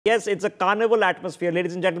Yes, it's a carnival atmosphere,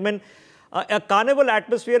 ladies and gentlemen. A carnival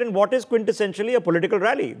atmosphere in what is quintessentially a political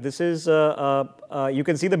rally. This is, you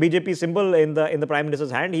can see the BJP symbol in the Prime Minister's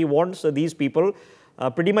hand. He wants these people,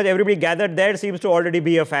 pretty much everybody gathered there seems to already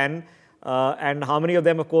be a fan. And how many of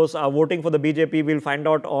them, of course, are voting for the BJP, we'll find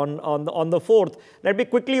out on the 4th. Let me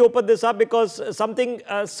quickly open this up because something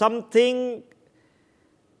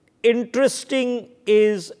interesting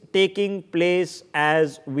is taking place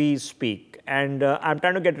as we speak. And I'm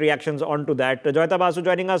trying to get reactions onto that. Joyita Basu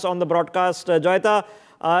joining us on the broadcast. Joyita,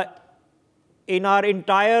 in our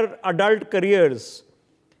entire adult careers,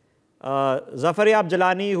 Zafar-e-Aab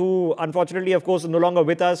Jalani, who unfortunately, of course, is no longer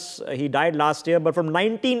with us, he died last year, but from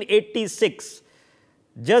 1986,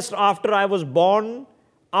 just after I was born,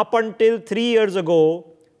 up until 3 years ago,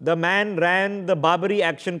 the man ran the Babri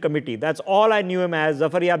Action Committee. That's all I knew him as.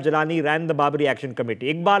 Zafar-e-Aab Jalani ran the Babri Action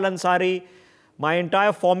Committee. Iqbal Ansari, my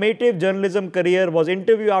entire formative journalism career was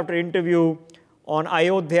interview after interview on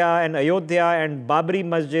Ayodhya and Babri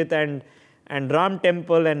Masjid and Ram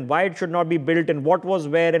Temple and why it should not be built and what was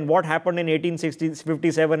where and what happened in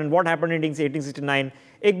 1857 and what happened in 1869.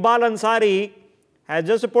 Iqbal Ansari has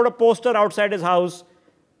just put a poster outside his house,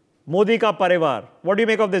 Modi ka parivar. What do you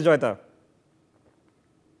make of this, Joyita?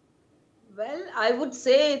 Well, I would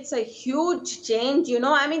say it's a huge change.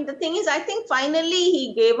 I mean, the thing is, I think finally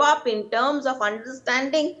he gave up in terms of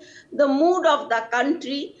understanding the mood of the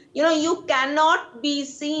country. You cannot be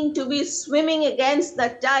seen to be swimming against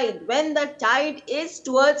the tide. When the tide is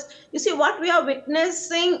towards, you see, what we are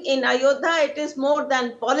witnessing in Ayodhya, it is more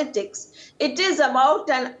than politics. It is about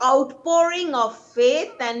an outpouring of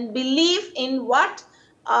faith and belief in what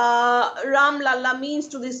Ram Lalla means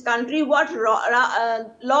to this country, what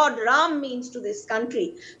Lord Ram means to this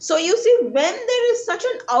country. So you see, when there is such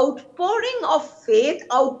an outpouring of faith,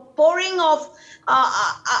 outpouring of,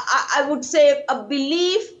 I would say, a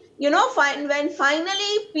belief, when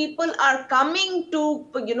finally people are coming to,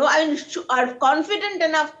 are confident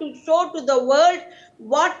enough to show to the world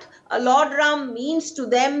what Lord Ram means to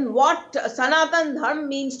them, what Sanatan Dharma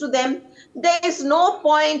means to them, there is no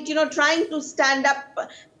point, trying to stand up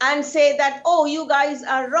and say that, oh, you guys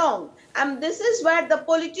are wrong. And this is where the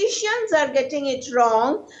politicians are getting it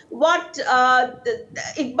wrong. What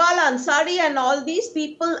Iqbal Ansari and all these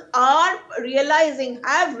people are realizing,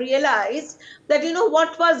 have realized that,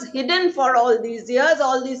 what was hidden for all these years,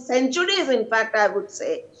 all these centuries, in fact, I would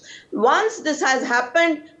say. Once this has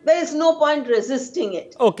happened, there is no point resisting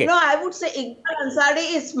it. Okay. I would say Iqbal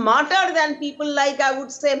Ansari is smarter than people like, I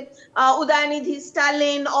would say, Udayanidhi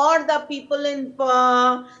Stalin or the people in,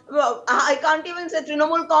 I can't even say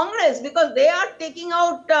Trinamool Congress, because they are taking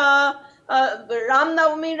out Ram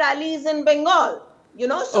Navami rallies in Bengal.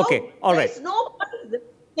 So okay, all right. There's no point.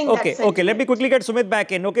 Okay, let me quickly get Sumit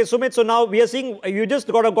back in. Okay, Sumit, so now we are seeing, you just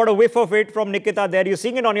got a whiff of it from Nikita there. You're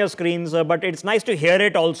seeing it on your screens, but it's nice to hear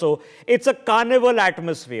it also. It's a carnival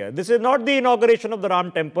atmosphere. This is not the inauguration of the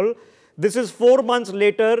Ram Temple. This is 4 months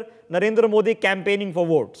later, Narendra Modi campaigning for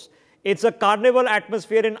votes. It's a carnival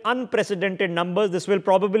atmosphere in unprecedented numbers. This will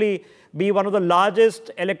probably be one of the largest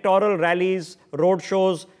electoral rallies, road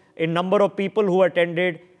shows in number of people who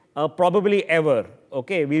attended probably ever.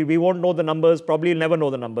 Okay, we won't know the numbers, probably never know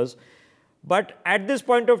the numbers. But at this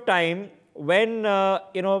point of time, when,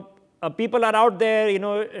 people are out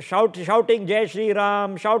there, shouting Jai Shri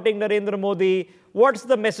Ram, shouting Narendra Modi, what's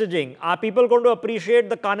the messaging? Are people going to appreciate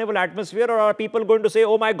the carnival atmosphere, or are people going to say,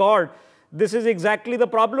 oh my God, this is exactly the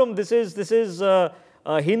problem. This is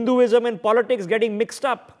Hinduism and politics getting mixed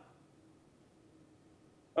up?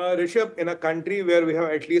 Rishabh, in a country where we have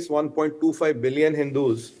at least 1.25 billion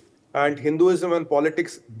Hindus, and Hinduism and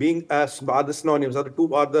politics being as are the synonyms, are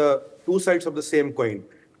the two sides of the same coin.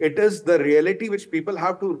 It is the reality which people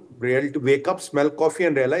have to wake up, smell coffee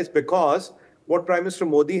and realize, because what Prime Minister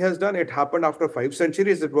Modi has done, it happened after 5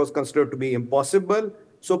 centuries. It was considered to be impossible.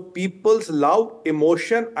 So people's love,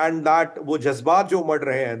 emotion and that wo jazbaat jo umad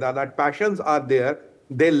rahe hain, that passions are there.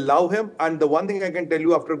 They love him. And the one thing I can tell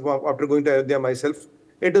you after going to Ayodhya myself,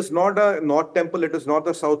 it is not a North temple, it is not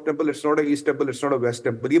a South temple, it's not a East temple, it's not a West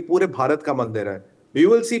temple. Ye pure Bharat ka mandir hai.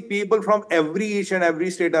 You will see people from each and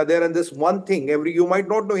every state are there, and this one thing, you might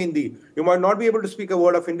not know Hindi, you might not be able to speak a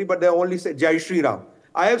word of Hindi, but they only say Jai Shri Ram.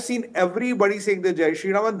 I have seen everybody saying the Jai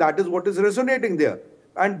Shri Ram, and that is what is resonating there.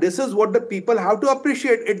 And this is what the people have to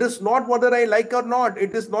appreciate. It is not whether I like or not.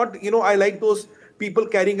 It is not, I like those people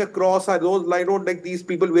carrying a cross, or those, I don't like these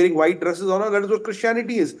people wearing white dresses or not. That is what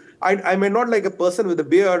Christianity is. I may not like a person with a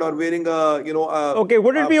beard or wearing okay,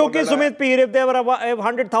 would it be okay, Sumit Peer, if there were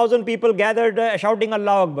 100,000 people gathered shouting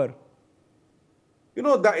Allah Akbar? you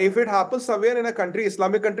know, if it happens somewhere in a country,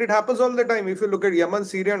 Islamic country, it happens all the time. If you look at Yemen,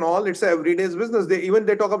 Syria and all, it's an everyday's business.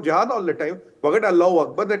 They talk of jihad all the time. Forget Allahu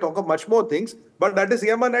Akbar, they talk of much more things. But that is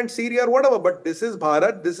Yemen and Syria or whatever. But this is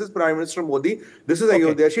Bharat, this is Prime Minister Modi, this is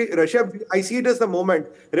Ayodhya. Russia, I see it as the moment.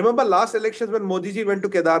 Remember last elections when Modi ji went to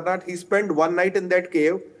Kedarnath, he spent one night in that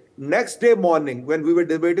cave. Next day morning, when we were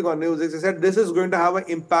debating on NewsX, he said this is going to have an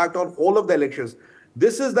impact on all of the elections.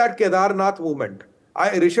 This is that Kedarnath movement.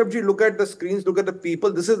 Rishabh ji, look at the screens, look at the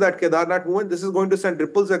people. This is that Kedarnath movement. This is going to send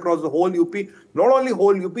ripples across the whole UP. Not only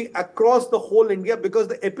whole UP, across the whole India, because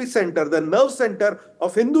the epicenter, the nerve center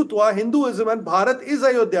of Hindutva, Hinduism and Bharat is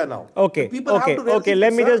Ayodhya now. Okay, okay.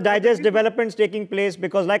 Let me just digest developments taking place,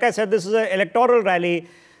 because like I said, this is an electoral rally.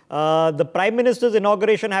 The Prime Minister's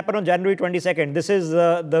inauguration happened on January 22nd. This is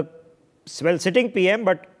the sitting PM,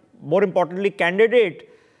 but more importantly, candidate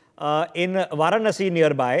in Varanasi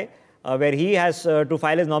nearby, where he has to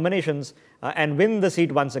file his nominations and win the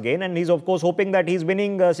seat once again. And he's, of course, hoping that he's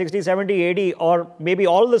winning 60, 70, 80 or maybe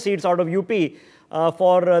all the seats out of UP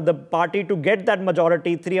for the party to get that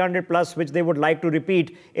majority, 300 plus, which they would like to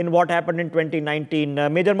repeat in what happened in 2019.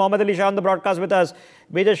 Major Mohammad Ali Shah on the broadcast with us.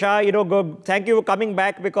 Major Shah, you know, thank you for coming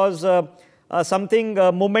back, because something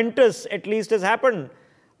momentous at least has happened.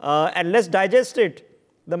 And let's digest it.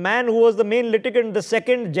 The man who was the main litigant, the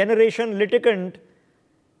second generation litigant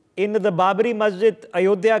in the Babri Masjid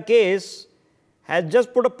Ayodhya case, has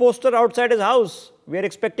just put a poster outside his house. We are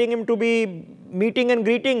expecting him to be meeting and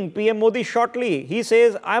greeting PM Modi shortly. He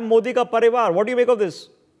says, I'm Modi ka parivar. What do you make of this?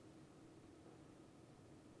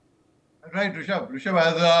 Right, Rishabh. Rishabh,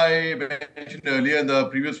 as I mentioned earlier in the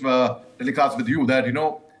previous telecast with you, that, you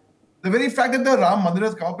know, the very fact that the Ram Mandir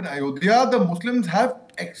has come up in Ayodhya, the Muslims have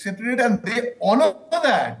accepted it and they honor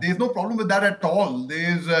that. There is no problem with that at all.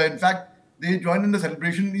 There is, in fact, they joined in the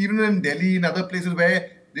celebration, even in Delhi, in other places where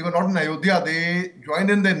they were not in Ayodhya. They joined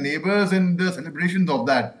in their neighbors in the celebrations of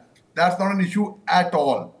that. That's not an issue at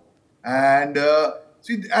all. And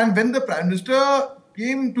and when the Prime Minister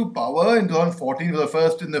came to power in 2014, in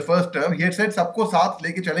the first term, he had said, "Sabko saath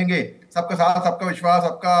leke chalenge, sabka saath, sabka vishwas,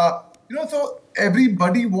 sabka," you know. So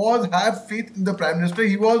everybody have faith in the Prime Minister.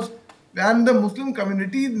 He was. And the Muslim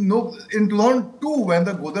community, in 2002, when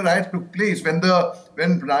the Godar riots took place, when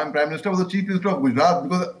Prime Minister was the Chief Minister of Gujarat,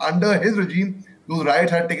 because under his regime, those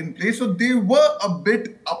riots had taken place. So they were a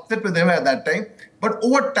bit upset with him at that time. But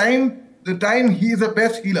over time, he is the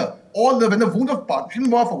best healer. When the wounds of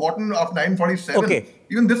partition were forgotten after 1947,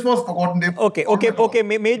 even this was forgotten. Okay.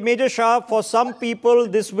 Major Shah, for some people,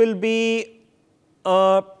 this will be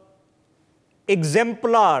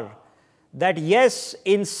exemplar. That yes,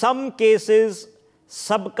 in some cases,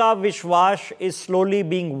 sabka vishwas is slowly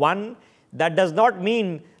being won. That does not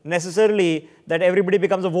mean necessarily that everybody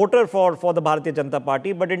becomes a voter for the Bharatiya Janata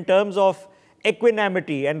Party, but in terms of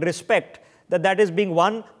equanimity and respect, that is being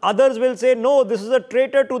won. Others will say, no, this is a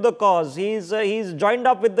traitor to the cause. He's joined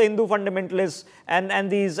up with the Hindu fundamentalists and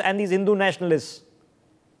these Hindu nationalists.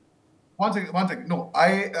 One second. No,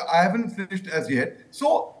 I haven't finished as yet.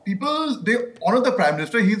 So people, they honor the Prime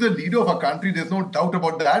Minister. He's the leader of a country. There's no doubt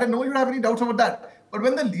about that. And no one should have any doubts about that. But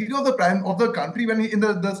when the leader of the country, when he in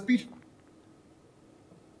the speech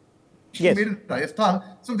he made in Rajasthan,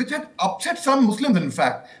 so which had upset some Muslims, in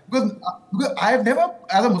fact, because I have never,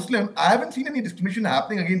 as a Muslim, I haven't seen any discrimination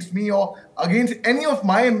happening against me or against any of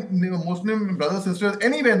my Muslim brothers and sisters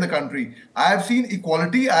anywhere in the country. I have seen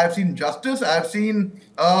equality, I have seen justice, I have seen,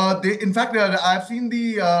 I have seen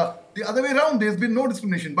the other way around. There's been no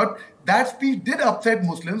discrimination, but that speech did upset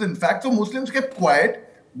Muslims, in fact, so Muslims kept quiet.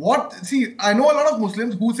 I know a lot of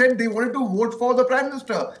Muslims who said they wanted to vote for the Prime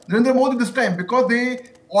Minister, Narendra Modi, this time, because they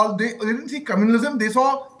didn't see communalism, they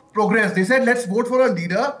saw progress. They said, let's vote for a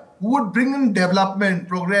leader who would bring in development,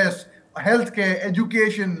 progress, healthcare,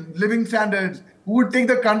 education, living standards, who would take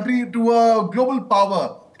the country to a global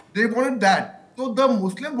power. They wanted that. So the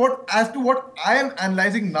Muslim, as to what I am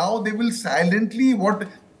analyzing now, they will silently,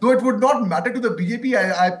 though it would not matter to the BJP,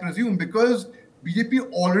 I presume, because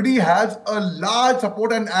BJP already has a large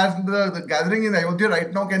support, and as the gathering in Ayodhya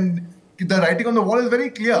right now the writing on the wall is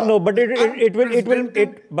very clear. No, but it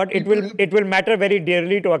will matter very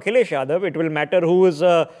dearly to Akhilesh Yadav. It will matter who is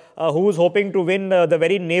hoping to win the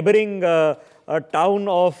very neighboring town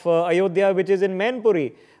of Ayodhya, which is in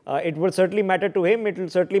Mainpuri. It will certainly matter to him. It will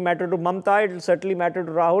certainly matter to Mamta. It will certainly matter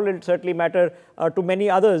to Rahul. It will certainly matter to many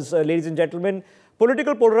others, ladies and gentlemen.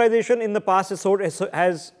 Political polarization in the past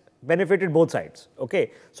has benefited both sides.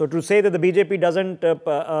 Okay, so to say that the BJP doesn't,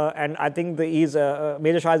 and I think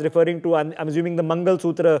Major Shah is referring to, I'm assuming, the Mangal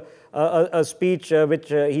Sutra speech, which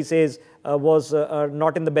he says was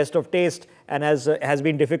not in the best of taste and has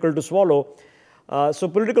been difficult to swallow. So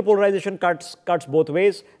political polarization cuts both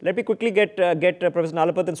ways. Let me quickly get Professor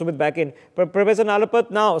Nalapat and Sumit back in. Professor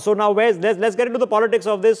Nalapat, now let's get into the politics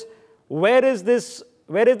of this. Where is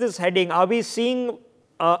this heading? Are we seeing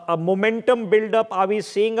a momentum build up? Are we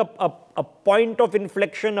seeing a point of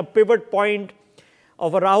inflection, a pivot point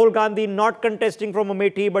of a Rahul Gandhi not contesting from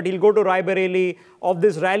Amethi, but he'll go to Raebareli, of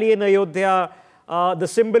this rally in Ayodhya, the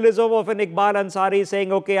symbolism of an Iqbal Ansari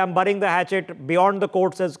saying, okay, I'm burying the hatchet beyond the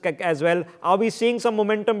courts as well. Are we seeing some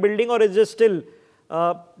momentum building, or is it just still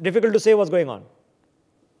difficult to say what's going on?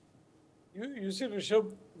 You see,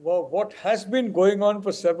 Rishabh, what has been going on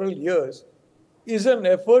for several years is an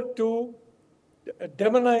effort to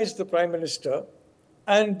demonize the Prime Minister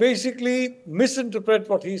and basically misinterpret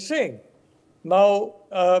what he's saying. Now,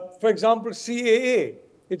 for example, CAA,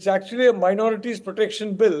 it's actually a minorities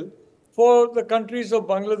protection bill for the countries of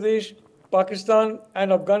Bangladesh, Pakistan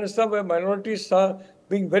and Afghanistan, where minorities are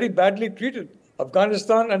being very badly treated.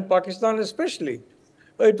 Afghanistan and Pakistan especially.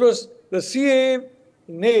 It was the CAA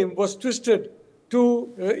name was twisted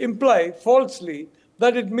to imply falsely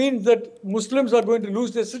that it means that Muslims are going to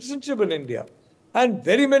lose their citizenship in India. And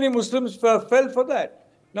very many Muslims fell for that.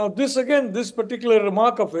 Now, this particular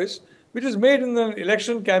remark of his, which is made in an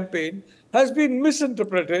election campaign, has been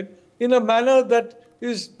misinterpreted in a manner that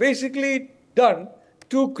is basically done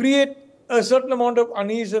to create a certain amount of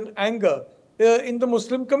unease and anger in the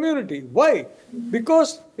Muslim community. Why?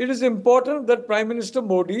 Because it is important that Prime Minister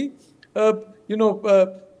Modi,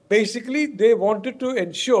 basically they wanted to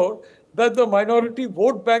ensure that the minority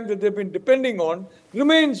vote bank that they've been depending on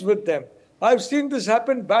remains with them. I've seen this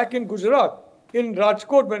happen back in Gujarat, in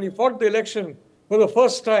Rajkot, when he fought the election for the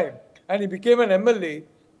first time and he became an MLA.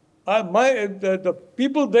 The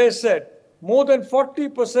people there said more than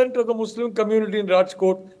 40% of the Muslim community in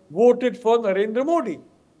Rajkot voted for Narendra Modi.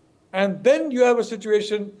 And then you have a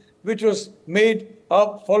situation which was made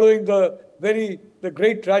up following the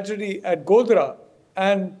great tragedy at Godhra.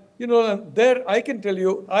 And, there I can tell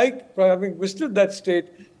you, having visited that state,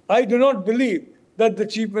 I do not believe that the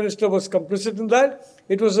Chief Minister was complicit in that.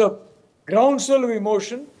 It was a groundswell of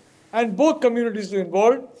emotion, and both communities were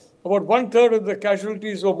involved. About 1/3 of the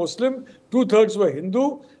casualties were Muslim, 2/3 were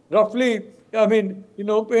Hindu. Roughly,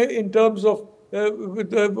 in terms of,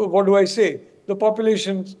 the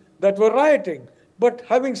populations that were rioting. But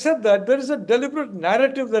having said that, there is a deliberate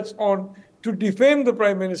narrative that's on to defame the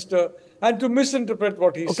Prime Minister and to misinterpret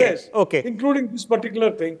what he says, including this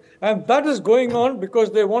particular thing. And that is going on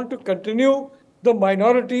because they want to continue the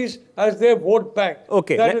minorities as their vote bank.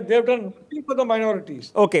 They have done nothing for the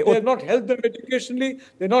minorities. They have not helped them educationally,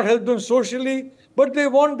 they have not helped them socially, but they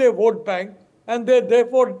want their vote bank, and they're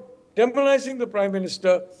therefore demonizing the Prime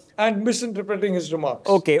Minister and misinterpreting his remarks.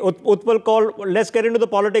 Utpal Kaul, let's get into the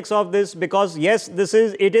politics of this, because yes,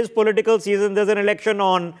 it is political season, there's an election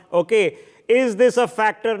on. Is this a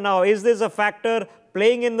factor now? Is this a factor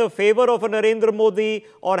playing in the favor of a Narendra Modi,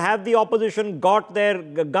 or have the opposition got their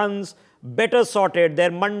guns better sorted,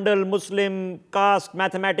 their mandal, Muslim, caste,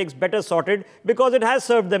 mathematics better sorted, because it has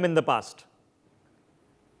served them in the past?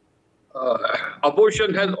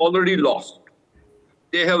 Opposition has already lost.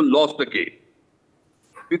 They have lost the game.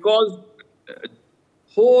 Because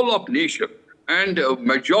whole of nation and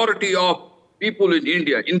majority of people in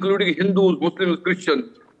India, including Hindus, Muslims,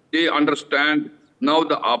 Christians, they understand now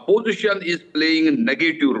the opposition is playing a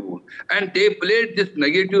negative role. And they played this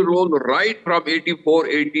negative role right from 84,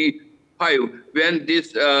 85, when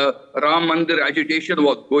this Ram Mandir agitation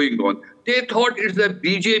was going on. They thought it's a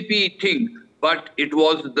BJP thing, but it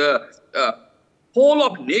was the whole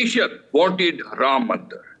of nation wanted Ram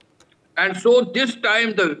Mandir. And so this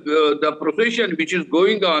time the procession which is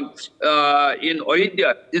going on in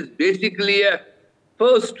Ayodhya is basically a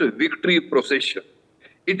first victory procession.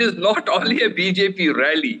 It is not only a BJP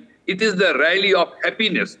rally, it is the rally of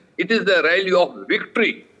happiness. It is the rally of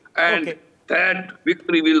victory. And that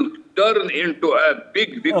victory will turn into a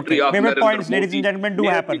big victory of Pivot Narendra points, Modi. ladies and gentlemen, do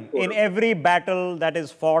happen. In every battle that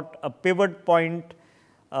is fought, a pivot point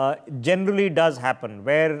generally does happen,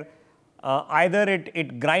 where either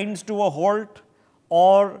it grinds to a halt,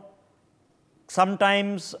 or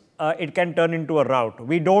sometimes it can turn into a rout.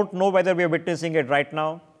 We don't know whether we are witnessing it right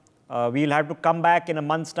now. We'll have to come back in a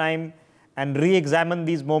month's time and re-examine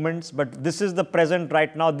these moments. But this is the present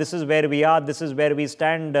right now. This is where we are. This is where we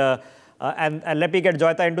stand. And let me get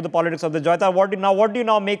Joyita into the politics of this. Joyita, what do you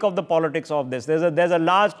now make of the politics of this? There's a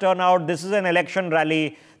large turnout. This is an election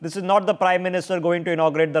rally. This is not the Prime Minister going to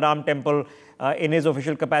inaugurate the Ram Temple in his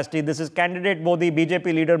official capacity. This is candidate Modi,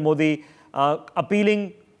 BJP leader Modi,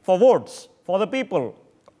 appealing for votes for the people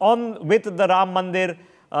with the Ram Mandir.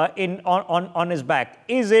 on his back.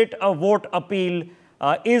 Is it a vote appeal?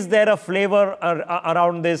 Is there a flavor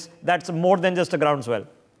around this that's more than just a groundswell?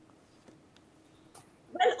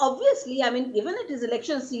 Well, obviously, I mean, given it is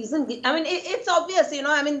election season, I mean, it's obvious, you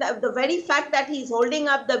know, I mean, the very fact that he's holding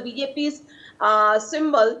up the BJP's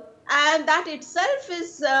symbol, and that itself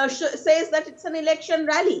is says that it's an election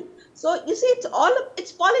rally. So you see,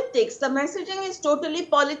 it's politics. The messaging is totally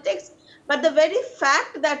politics. But the very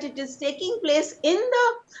fact that it is taking place in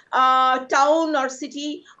the town or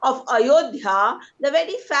city of Ayodhya, the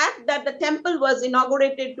very fact that the temple was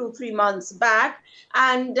inaugurated 2-3 months back,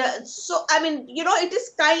 and so, I mean, you know, it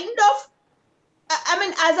is kind of, I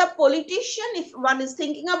mean, as a politician, if one is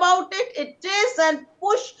thinking about it, it is a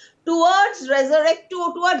push towards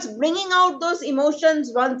towards bringing out those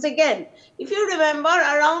emotions once again. If you remember,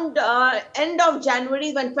 around end of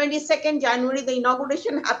January, when 22nd January, the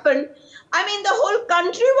inauguration happened, I mean, the whole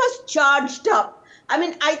country was charged up. I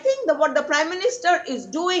mean, I think what the Prime Minister is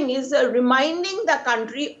doing is reminding the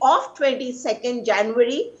country of 22nd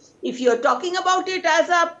January. If you're talking about it as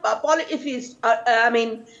if he's,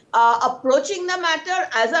 approaching the matter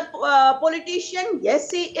as a politician, yes,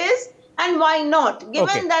 he is. And why not?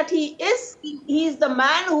 Given that he is the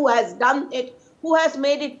man who has done it, who has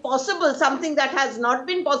made it possible, something that has not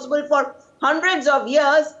been possible for hundreds of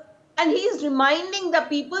years. And he's reminding the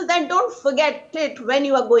people that don't forget it when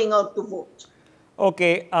you are going out to vote.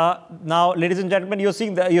 Okay. Now, ladies and gentlemen, you're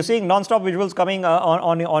seeing non-stop visuals coming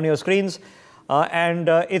on your screens. And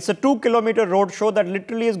it's a 2-kilometer road show that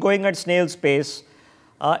literally is going at snail's pace.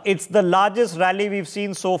 It's the largest rally we've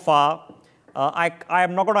seen so far. I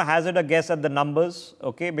am not going to hazard a guess at the numbers,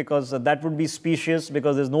 okay, because that would be specious,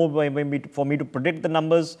 because there's no way for me to predict the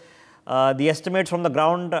numbers. The estimates from the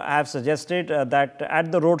ground have suggested that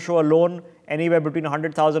at the roadshow alone, anywhere between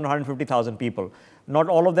 100,000 and 150,000 people. Not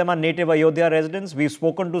all of them are native Ayodhya residents. We've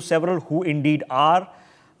spoken to several who indeed are.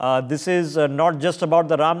 This is not just about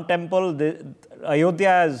the Ram temple.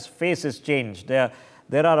 Ayodhya's face is changed.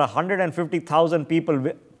 There are 150,000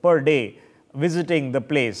 people per day visiting the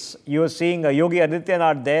place. You are seeing Yogi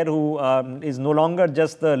Adityanath there, who is no longer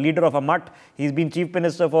just the leader of a mutt. He's been chief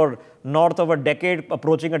minister for north of a decade,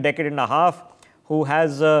 approaching a decade and a half, who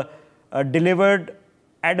has delivered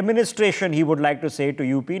administration, he would like to say,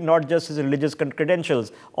 to UP, not just his religious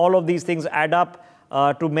credentials. All of these things add up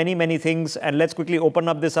to many, many things. And let's quickly open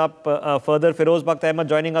up this up further. Feroz Bakht Ahmed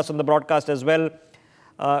joining us on the broadcast as well.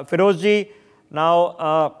 Ferozji,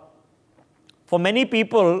 now, for many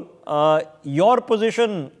people, your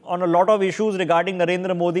position on a lot of issues regarding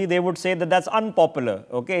Narendra Modi, they would say that that's unpopular.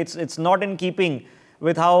 Okay, it's not in keeping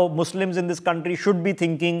with how Muslims in this country should be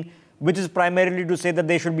thinking, which is primarily to say that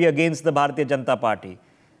they should be against the Bharatiya Janata Party.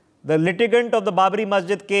 The litigant of the Babri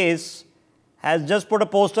Masjid case has just put a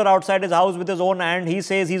poster outside his house with his own hand. He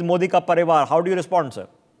says he's Modi ka parivar. How do you respond, sir?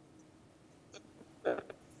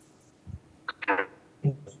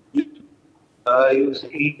 You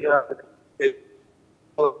see,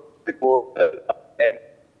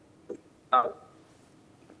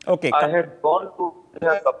 okay. I had gone to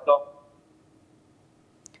a couple of.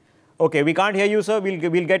 Okay, we can't hear you, sir.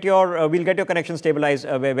 We'll get your connection stabilized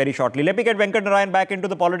very shortly. Let me get Venkat Narayan back into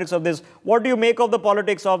the politics of this. What do you make of the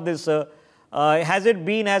politics of this? Has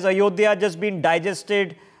Ayodhya just been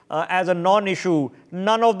digested as a non-issue?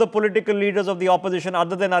 None of the political leaders of the opposition,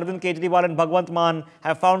 other than Arvind Kejriwal and Bhagwant Mann,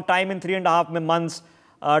 have found time in 3.5 months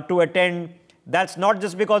to attend. That's not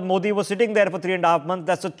just because Modi was sitting there for 3.5 months.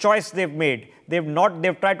 That's a choice they've made. They've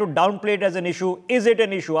tried to downplay it as an issue. Is it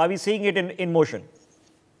an issue? Are we seeing it in motion?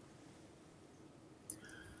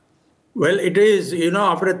 Well, it is,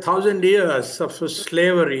 after 1,000 years of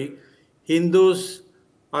slavery, Hindus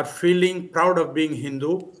are feeling proud of being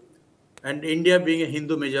Hindu, and India being a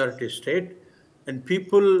Hindu majority state. And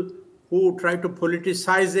people who try to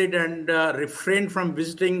politicize it and refrain from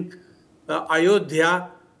visiting Ayodhya,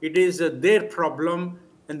 it is their problem,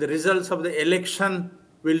 and the results of the election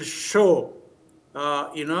will show,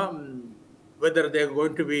 whether they're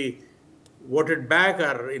going to be voted back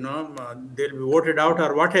or, they'll be voted out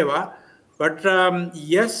or whatever. But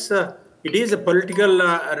yes, it is a political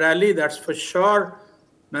rally, that's for sure.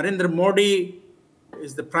 Narendra Modi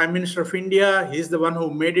is the Prime Minister of India. He's the one who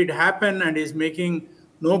made it happen, and is making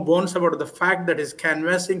no bones about the fact that he's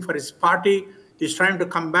canvassing for his party. He's trying to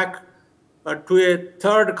come back to a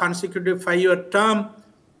third consecutive 5-year term.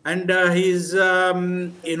 And he's,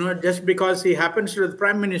 just because he happens to be the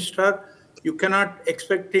Prime Minister, you cannot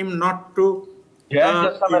expect him not to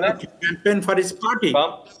campaign for his party.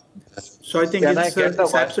 So I think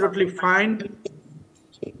it's absolutely fine.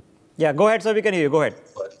 Yeah, go ahead, sir. We can hear you. Go ahead.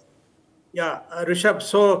 Yeah, Rishabh.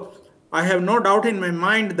 So I have no doubt in my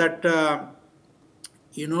mind that,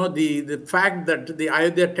 the fact that the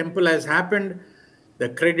Ayodhya temple has happened, the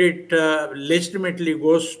credit legitimately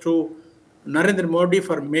goes to Narendra Modi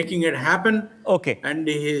for making it happen. Okay. And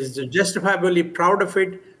he is justifiably proud of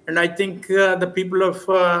it. And I think the people of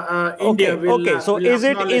India will So will is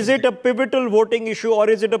acknowledge it a that. pivotal voting issue or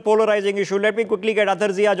is it a polarizing issue? Let me quickly get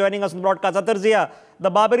Athar Zia joining us on the broadcast. Athar Zia,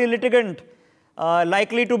 the Babri litigant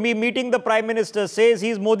likely to be meeting the Prime Minister, says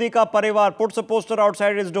he's Modi ka parivar, puts a poster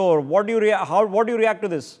outside his door. What do you react to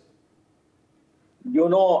this? You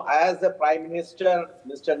know, as the Prime Minister,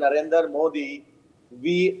 Mr. Narendra Modi,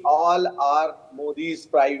 we all are Modi's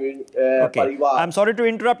private parivar. I'm sorry to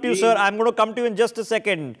interrupt you, sir. I'm going to come to you in just a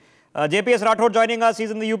second. JPS Rathore joining us. He's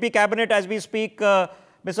in the UP cabinet as we speak. Mr.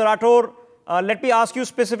 Rathore, let me ask you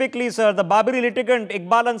specifically, sir. The Babri litigant,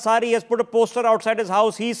 Iqbal Ansari, has put a poster outside his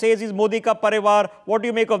house. He says he's Modi ka parivar. What do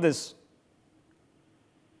you make of this?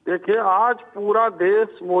 देखिए, आज पूरा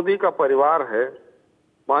देश मोदी का परिवार है।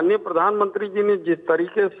 माननीय प्रधानमंत्री जी ने जिस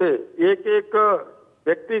तरीके से एक एक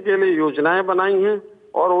व्यक्ति के लिए योजनाएं बनाई हैं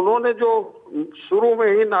और उन्होंने जो शुरू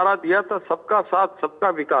में ही नारा दिया था सबका साथ सबका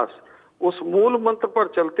विकास, उस मूल मंत्र पर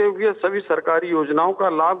चलते हुए सभी सरकारी योजनाओं का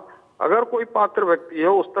लाभ अगर कोई पात्र व्यक्ति है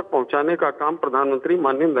उस तक पहुंचाने का काम प्रधानमंत्री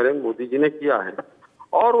माननीय नरेंद्र मोदी जी ने किया है।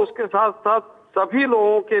 और उसके साथ साथ सभी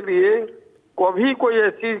लोगों के लिए कभी कोई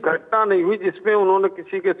ऐसी घटना नहीं हुई जिसमें उन्होंने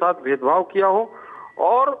किसी के साथ भेदभाव किया हो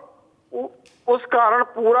और उस कारण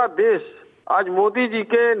पूरा देश आज मोदी जी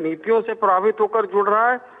के नीतियों से प्रभावित होकर जुड़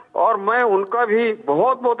रहा है। और मैं उनका भी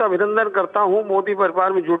बहुत बहुत अभिनंदन करता हूं मोदी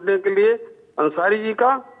परिवार में जुड़ने के लिए अंसारी जी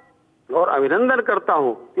का, और अभिनंदन करता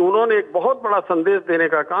हूं कि उन्होंने एक बहुत बड़ा संदेश देने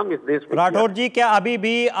का काम इस देश में राठौर जी, क्या अभी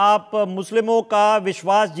भी आप मुस्लिमों का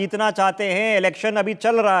विश्वास जीतना चाहते हैं? इलेक्शन अभी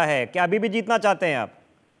चल रहा है, क्या अभी भी जीतना चाहते हैं आप?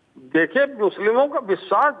 देखिए, मुस्लिमों का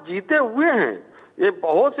विश्वास जीते हुए हैं। ये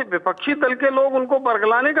बहुत से विपक्षी दल के लोग उनको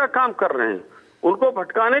बरगलाने का काम कर रहे हैं, उनको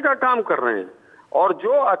भटकाने का काम कर रहे हैं। और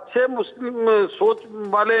जो अच्छे मुस्लिम सोच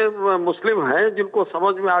वाले मुस्लिम हैं जिनको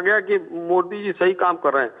समझ में आ गया कि मोदी जी सही काम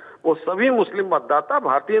कर रहे हैं, वो सभी मुस्लिम मतदाता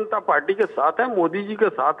भारतीय जनता पार्टी के साथ हैं, मोदी जी के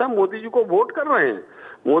साथ हैं, मोदी जी को वोट कर रहे हैं।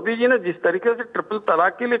 मोदी जी ने जिस तरीके से ट्रिपल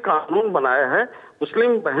तलाक के लिए कानून बनाया है,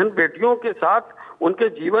 मुस्लिम बहन बेटियों के साथ उनके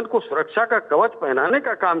जीवन को सुरक्षा का कवच पहनाने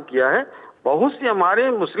का काम किया है। बहुत सी हमारे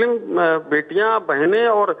मुस्लिम बेटियां, बहनें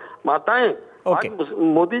और माताएं आज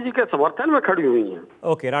मोदी जी के समर्थन में खड़ी हुई हैं।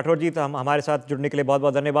 ओके, राठौर जी, तो हमारे साथ जुड़ने के लिए बहुत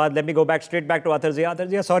बहुत धन्यवाद। Let me go back straight back to Athar ji. Athar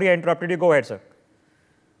ji, sorry I interrupted you, go ahead sir.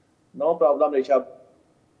 No problem, Rishabh.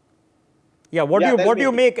 Yeah, what do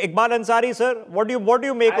you make, Iqbal Ansari, sir? What do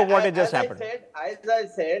you make of what has just happened? As I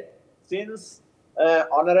said, since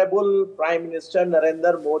Honorable Prime Minister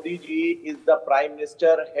Narendra Modi ji is the Prime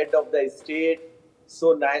Minister, head of the state,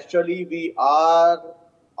 so naturally we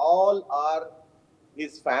all are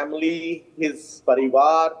his family, his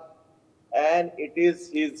parivar, and it is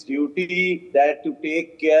his duty that to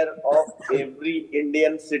take care of every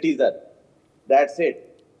Indian citizen. That's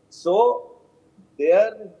it. So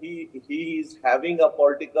there he is having a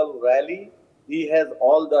political rally. He has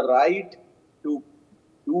all the right to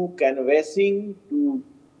do canvassing, to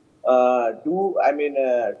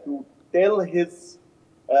to tell his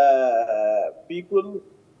people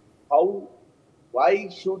why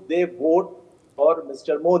should they vote for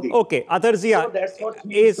Mr. Modi. Okay, Athar Zia, so that's what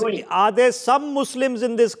he is doing. Are there some Muslims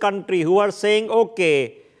in this country who are saying,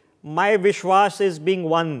 okay, my Vishwas is being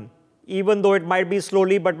won, even though it might be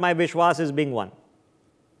slowly, but my Vishwas is being won?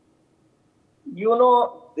 You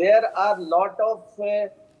know, there are a lot of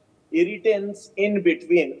irritants in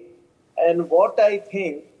between. And what I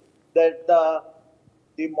think that the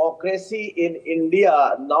democracy in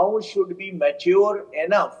India now should be mature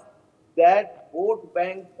enough that vote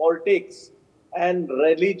bank politics and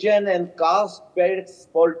religion and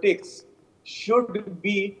caste-based politics should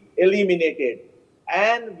be eliminated.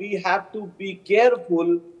 And we have to be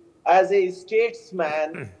careful as a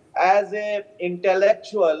statesman, as an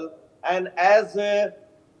intellectual, and as a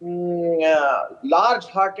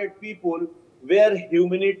large-hearted people where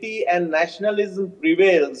humanity and nationalism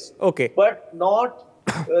prevails, but not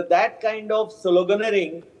that kind of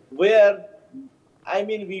sloganeering where, I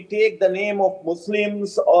mean, we take the name of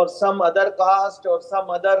Muslims or some other caste or some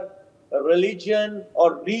other religion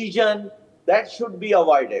or region. That should be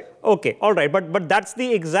avoided. Okay, all right, but that's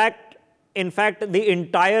the exact, in fact, the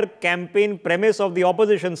entire campaign premise of the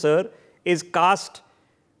opposition, sir, is caste,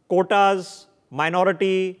 quotas,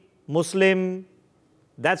 minority, Muslim.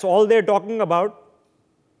 That's all they're talking about.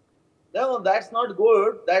 No, that's not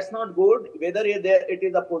good. That's not good. Whether it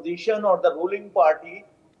is opposition or the ruling party,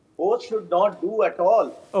 both should not do at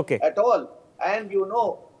all. Okay. At all. And you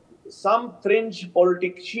know, some fringe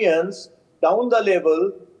politicians down the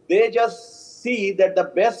level, they just see that the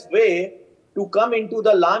best way to come into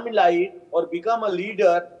the limelight or become a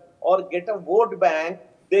leader or get a vote bank,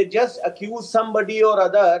 they just accuse somebody or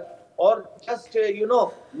other, or just,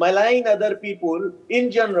 malign other people in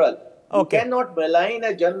general. Okay. You cannot malign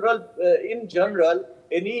in general,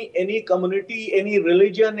 any community, any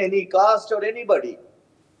religion, any caste or anybody.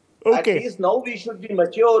 Okay. At least now we should be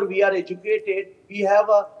mature, we are educated, we have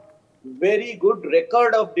a very good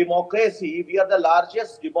record of democracy. We are the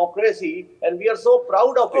largest democracy and we are so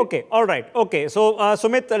proud of it. Okay, all right. Okay, so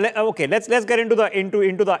Sumit, okay, let's get into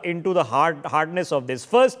the hardness of this.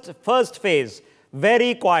 First phase,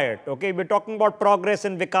 very quiet. Okay, we're talking about progress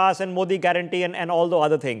and Vikas and Modi guarantee and all the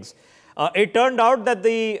other things. It turned out that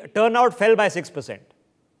the turnout fell by 6%.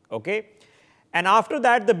 Okay. And after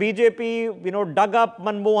that, the BJP, dug up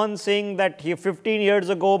Manmohan Singh that 15 years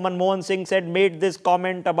ago, Manmohan Singh made this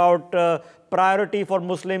comment about priority for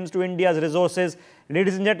Muslims to India's resources.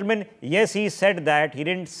 Ladies and gentlemen, yes, he said that. He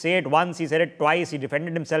didn't say it once, he said it twice. He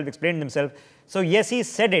defended himself, explained himself. So yes, he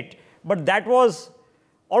said it. But that was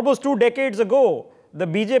almost 2 decades ago. The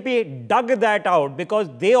BJP dug that out because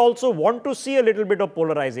they also want to see a little bit of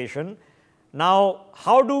polarization. Now,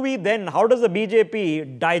 how does the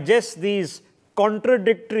BJP digest these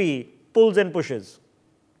contradictory pulls and pushes?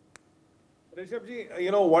 Rishabh ji,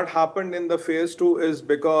 what happened in the phase 2 is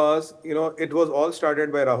because, it was all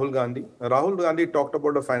started by Rahul Gandhi. Rahul Gandhi talked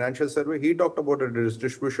about a financial survey. He talked about a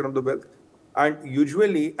redistribution of the wealth. And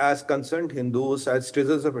usually, as concerned Hindus, as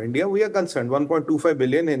citizens of India, we are concerned. 1.25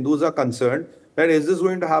 billion Hindus are concerned that is this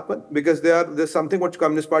going to happen? Because there's something which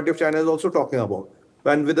Communist Party of China is also talking about.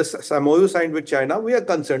 And with the MOU signed with China, we are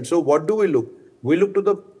concerned. So what do we look? We look to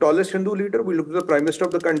the tallest Hindu leader. We look to the Prime Minister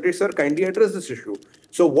of the country, sir, kindly address this issue.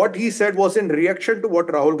 So what he said was in reaction to what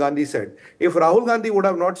Rahul Gandhi said. If Rahul Gandhi would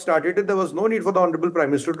have not started it, there was no need for the Honorable Prime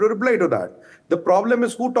Minister to reply to that. The problem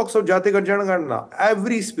is who talks of Jati Janagana?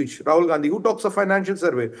 Every speech, Rahul Gandhi. Who talks of financial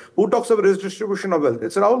survey? Who talks of redistribution of wealth?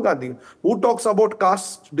 It's Rahul Gandhi. Who talks about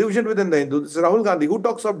caste division within the Hindus? It's Rahul Gandhi. Who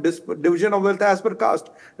talks of division of wealth as per caste?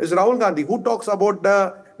 It's Rahul Gandhi. Who talks about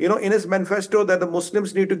the in his manifesto that the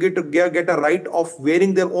Muslims need to get a right of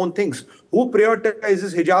wearing their own things. Who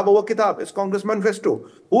prioritizes hijab over kitab? It's Congress manifesto.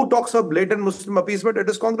 Who talks of blatant Muslim appeasement? It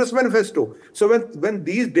is Congress manifesto. So when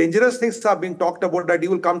these dangerous things are being talked about, that you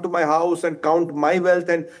will come to my house and count my wealth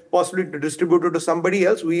and possibly distribute it to somebody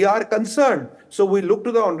else, we are concerned. So we look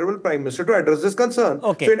to the Honorable Prime Minister to address this concern.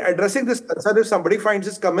 Okay. So in addressing this concern, if somebody finds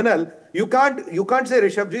this criminal, you can't say,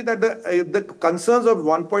 Rishabh ji, that the concerns of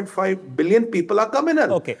 1.5 billion people are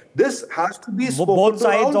criminal. Okay. This has to be spoken both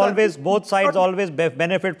to sides always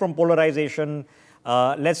benefit from polarization.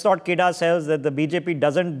 Let's not kid ourselves that the BJP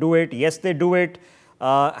doesn't do it. Yes, they do it.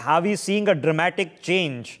 Are we seeing a dramatic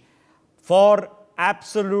change? For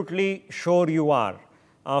absolutely sure you are.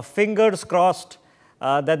 Fingers crossed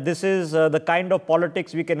that this is the kind of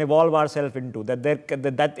politics we can evolve ourselves into.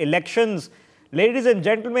 That elections, ladies and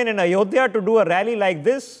gentlemen, in Ayodhya to do a rally like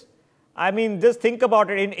this, I mean, just think about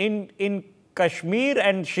it. In Kashmir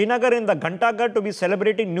and Srinagar in the Ghantaghar to be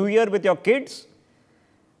celebrating New Year with your kids.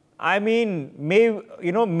 I mean,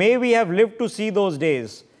 may we have lived to see those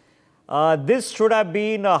days. This should have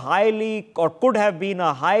been could have been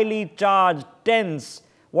a highly charged, tense.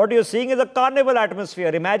 What you're seeing is a carnival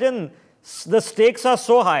atmosphere. Imagine the stakes are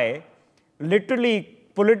so high, literally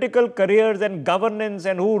political careers and governance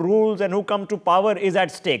and who rules and who comes to power is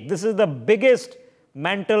at stake. This is the biggest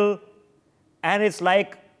mantle and it's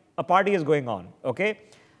like a party is going on, okay?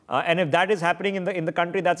 And if that is happening in the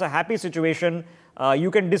country, that's a happy situation.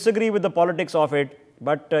 You can disagree with the politics of it,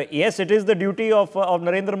 but yes, it is the duty of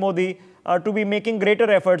Narendra Modi to be making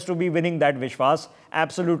greater efforts to be winning that Vishwas.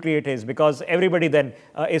 Absolutely it is, because everybody then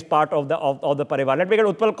is part of the parivar. Let me get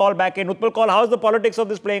Utpal Kaul back in. Utpal Kaul, how is the politics of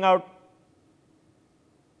this playing out?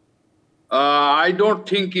 I don't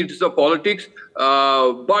think it's the politics,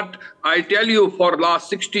 but I tell you, for last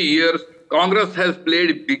 60 years, Congress has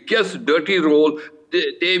played biggest dirty role.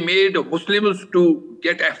 They made Muslims to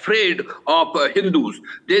get afraid of Hindus.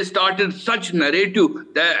 They started such narrative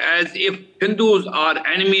that as if Hindus are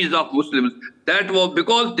enemies of Muslims. That was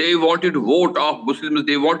because they wanted vote of Muslims.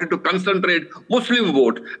 They wanted to concentrate Muslim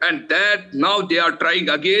vote. And that now they are trying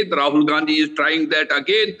again. Rahul Gandhi is trying that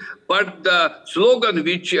again. But the slogan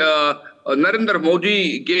which Narendra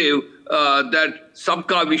Modi gave, that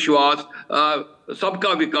Sabka Vishwas,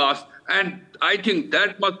 Sabka Vikas, and I think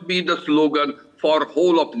that must be the slogan for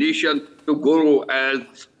whole of nation to grow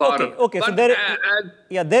as far. Okay. But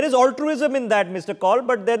so there is altruism in that, Mr. Kaul,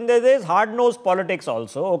 but then there is hard-nosed politics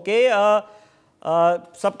also. Okay,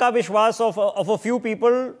 Sabka Vishwas of a few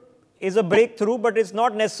people is a breakthrough, but it's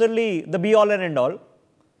not necessarily the be-all and end-all.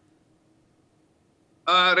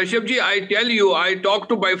 Rishabh ji, I tell you, I talk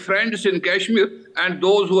to my friends in Kashmir and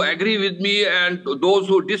those who agree with me and those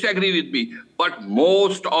who disagree with me. But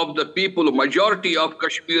most of the people, majority of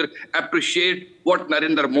Kashmir, appreciate what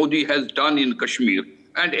Narendra Modi has done in Kashmir.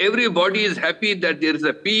 And everybody is happy that there is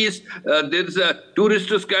a peace,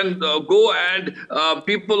 tourists can go and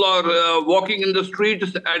people are walking in the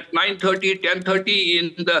streets at 9:30, 10:30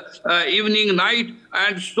 in the evening, night.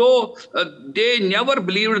 And so they never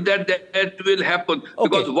believed that that will happen.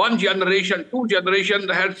 Because one generation, two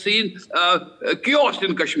generations had seen chaos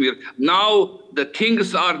in Kashmir. Now the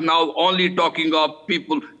things are now only talking of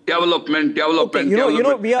people development. We are,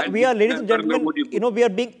 ladies and gentlemen, we are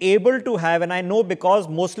being able to have, and I know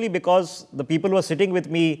mostly because the people who are sitting with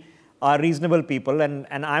me are reasonable people, and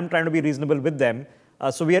I'm trying to be reasonable with them.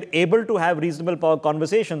 So we are able to have reasonable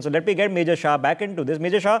conversations. So let me get Major Shah back into this.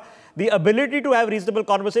 Major Shah, the ability to have reasonable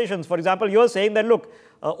conversations. For example, you're saying that, look,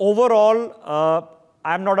 overall,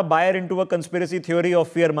 I'm not a buyer into a conspiracy theory of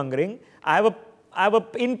fear-mongering. I have a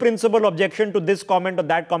in principle objection to this comment or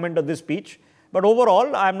that comment or this speech. But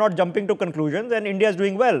overall, I'm not jumping to conclusions, and India is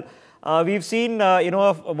doing well. We've seen,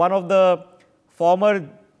 one of the former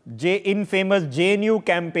infamous JNU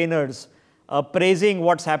campaigners praising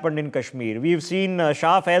what's happened in Kashmir. We've seen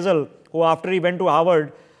Shah Faisal, who after he went to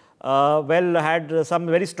Harvard, had some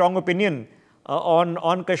very strong opinion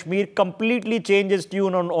on Kashmir, completely change his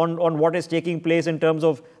tune on what is taking place in terms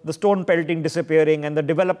of the stone pelting disappearing and the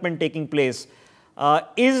development taking place.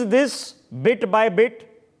 Is this bit by bit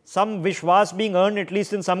some Vishwas being earned, at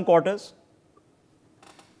least in some quarters?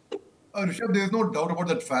 Rishabh, there is no doubt about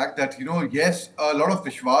that fact that, yes, a lot of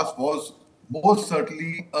Vishwas was most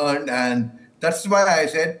certainly earned, and that's why I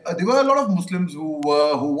said there were a lot of Muslims who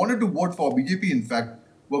wanted to vote for BJP, in fact,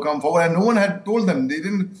 who come forward, and no one had told them,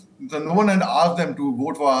 no one had asked them to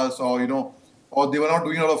vote for us, or they were not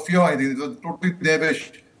doing it out of fear or anything. It was totally their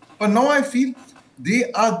wish. But now I feel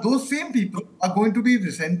those same people are going to be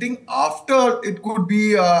resenting after. It could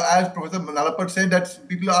be, as Professor Nalapat said, that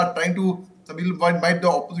the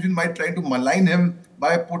opposition might try to malign him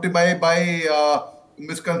by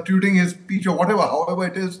misconstruing his speech or whatever, however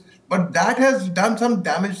it is. But that has done some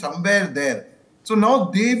damage somewhere there. So now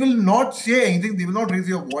they will not say anything, they will not raise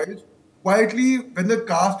their voice. Quietly, when the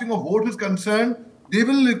casting of vote is concerned, they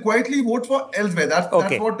will quietly vote for elsewhere. That's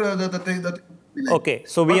what the thing that. Okay,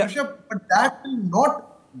 so but that will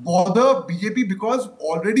not bother BJP, because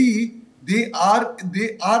already they are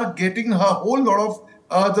getting a whole lot of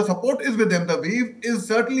the support is with them. The wave is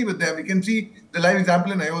certainly with them. We can see the live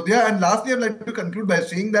example in Ayodhya. And lastly, I'd like to conclude by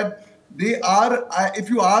saying that they are, if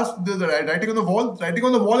you ask the writing on the wall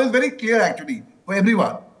is very clear actually for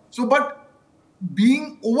everyone. So, but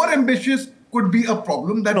being over ambitious could be a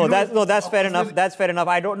problem. That's fair enough. That's fair enough.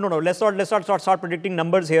 Let's not start predicting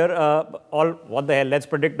numbers here. What the hell? Let's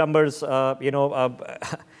predict numbers. I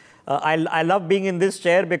love being in this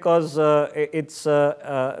chair because it's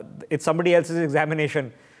somebody else's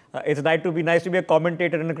examination. It's nice to be a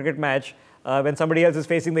commentator in a cricket match when somebody else is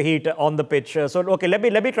facing the heat on the pitch. Let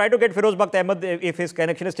me try to get Feroz Bakht Ahmed if his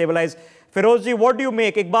connection is stabilized. Ferozji, what do you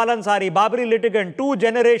make? Iqbal Ansari, Babri litigant, 2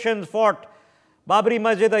 generations fought Babri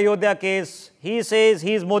Masjid Ayodhya case. He says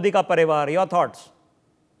he's Modi ka parivar. Your thoughts?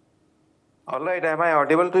 All right. Am I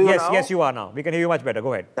audible to you now? Yes, you are now. We can hear you much better.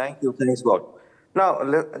 Go ahead. Thank you. Thanks, God. Now,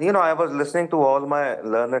 I was listening to all my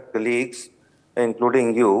learned colleagues,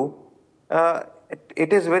 including you.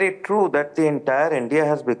 It is very true that the entire India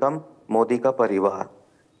has become Modi ka parivar.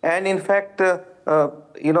 And in fact,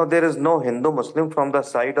 there is no Hindu-Muslim from the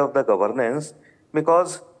side of the governance,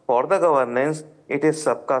 because for the governance, it is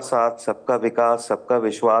sabka saath, sabka vikas, sabka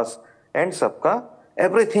vishwas, and sabka.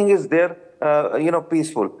 Everything is there,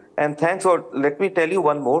 peaceful. And thanks God. Let me tell you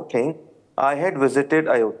one more thing. I had visited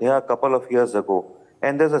Ayodhya a couple of years ago,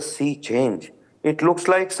 and there's a sea change. It looks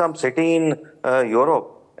like some city in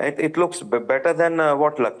Europe. It looks better than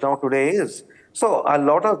what Lucknow today is. So a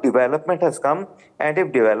lot of development has come, and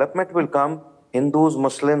if development will come, Hindus,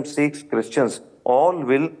 Muslims, Sikhs, Christians, all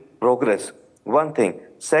will progress. One thing.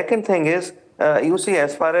 Second thing is, you see,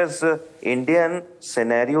 as far as Indian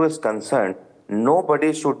scenario is concerned,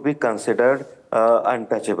 nobody should be considered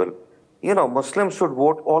untouchable. Muslims should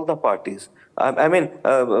vote all the parties.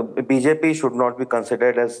 BJP should not be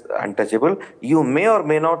considered as untouchable. You may or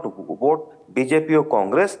may not vote BJP or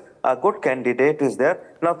Congress. A good candidate is there.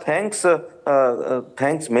 Now, thanks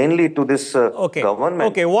mainly to this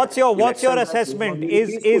government. Okay, what's your assessment?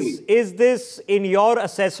 Is this, in your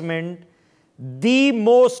assessment, the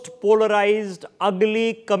most polarized,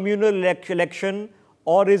 ugly communal election,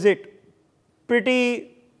 or is it pretty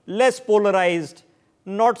less polarized,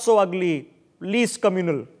 not so ugly, least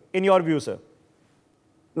communal, in your view, sir?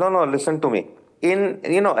 No, no, listen to me.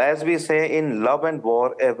 As we say, in love and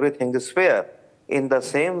war, everything is fair. In the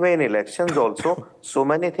same way, in elections also, so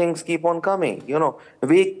many things keep on coming.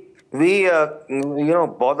 We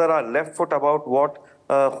bother our left foot about what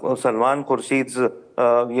Salman Khurshid's,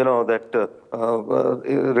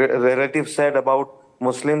 relative said about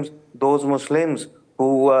Muslims. Those Muslims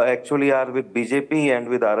who actually are with BJP and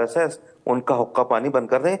with RSS, unka hukka pani band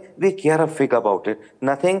kar dein. We care a fig about it.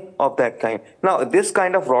 Nothing of that kind. Now, this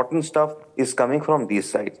kind of rotten stuff is coming from these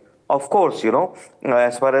sides. Of course,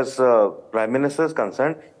 as far as Prime Minister is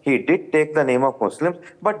concerned, he did take the name of Muslims,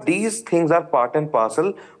 but these things are part and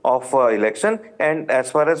parcel of election. And as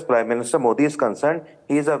far as Prime Minister Modi is concerned,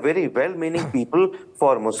 he is a very well-meaning people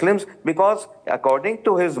for Muslims, because according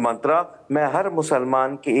to his mantra, मैं हर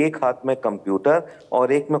मुसलमान के एक हाथ में computer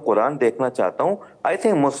और एक में कुरान देखना चाहता हूँ. I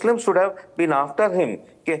think Muslims should have been after him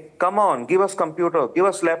कि come on, give us computer, give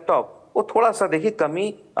us laptop. वो थोड़ा सा देखिए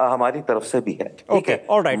कमी हमारी तरफ से भी है. ठीक है.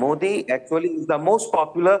 All right. Modi actually is the most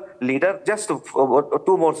popular leader. Just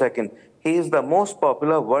 2 more seconds. He is the most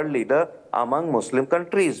popular world leader among Muslim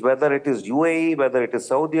countries, whether it is UAE, whether it is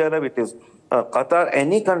Saudi Arabia, it is Qatar,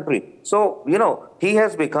 any country. So, he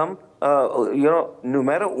has become,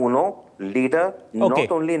 numero uno leader,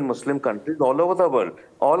 not only in Muslim countries, all over the world.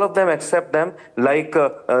 All of them accept them, like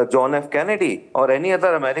John F. Kennedy or any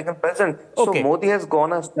other American president. So Modi has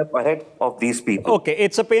gone a step ahead of these people. Okay,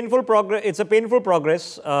 it's a painful progress. It's a painful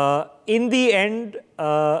progress. In the end,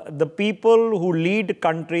 the people who lead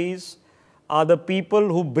countries are the people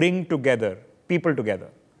who bring people together.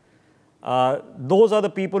 Those are the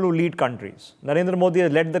people who lead countries. Narendra Modi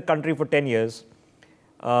has led the country for 10 years.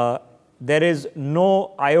 There is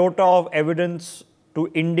no iota of evidence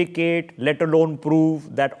to indicate, let alone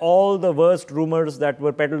prove, that all the worst rumors that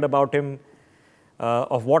were peddled about him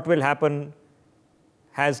of what will happen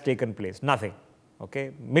has taken place. Nothing.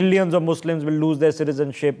 Okay? Millions of Muslims will lose their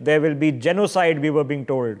citizenship. There will be genocide, we were being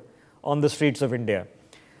told, on the streets of India,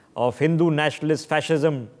 of Hindu nationalist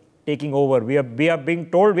fascism taking over. We are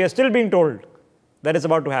being told, we are still being told that it's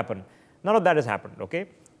about to happen. None of that has happened. Okay?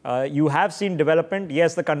 You have seen development.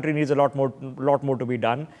 Yes, the country needs a lot more to be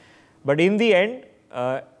done. But in the end,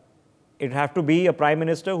 it have to be a Prime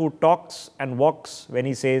Minister who talks and walks when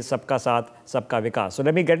he says Sabka Saath, Sabka Vikas. So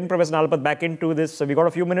let me get in Professor Nalapat back into this. So we've got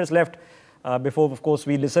a few minutes left before, of course,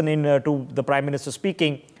 we listen in to the Prime Minister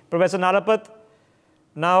speaking. Professor Nalapat,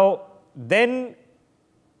 now then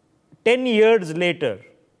 10 years later,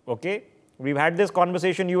 okay, we've had this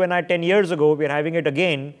conversation, you and I, 10 years ago. We're having it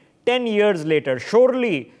again. 10 years later,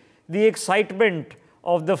 surely the excitement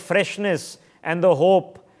of the freshness and the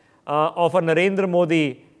hope of a Narendra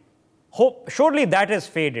Modi, surely that has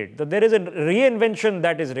faded. There is a reinvention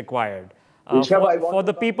that is required. For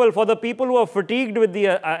the people who are fatigued with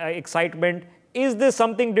the excitement, is this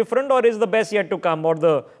something different, or is the best yet to come, or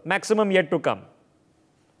the maximum yet to come?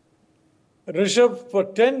 Rishabh, for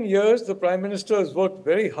 10 years, the Prime Minister has worked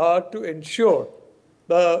very hard to ensure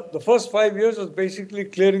the first 5 years was basically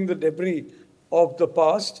clearing the debris of the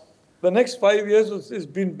past. The next 5 years has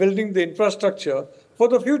been building the infrastructure for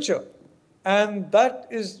the future. And that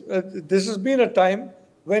is, this has been a time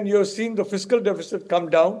when you're seeing the fiscal deficit come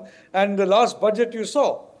down. And the last budget you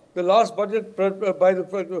saw, the last budget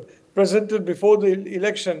presented before the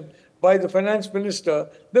election by the finance minister,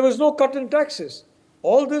 there was no cut in taxes.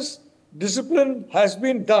 All this discipline has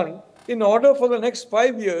been done in order for the next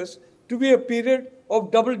 5 years to be a period of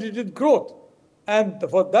double-digit growth. And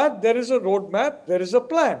for that, there is a roadmap, there is a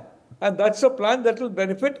plan. And that's a plan that will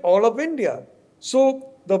benefit all of India.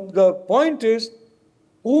 So the point is,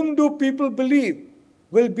 whom do people believe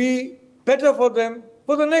will be better for them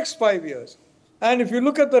for the next 5 years? And if you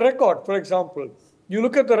look at the record, for example, you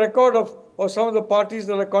look at the record of some of the parties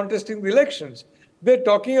that are contesting the elections, they're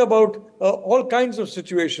talking about all kinds of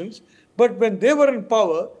situations. But when they were in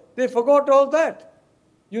power, they forgot all that.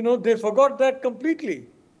 They forgot that completely.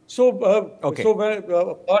 So,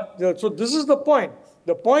 so this is the point.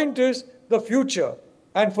 The point is the future.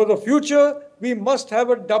 And for the future, we must have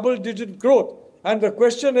a double-digit growth. And the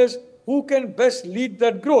question is, who can best lead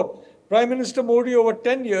that growth? Prime Minister Modi, over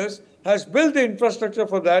 10 years, has built the infrastructure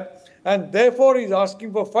for that. And therefore, he's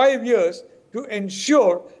asking for 5 years to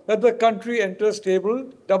ensure that the country enters stable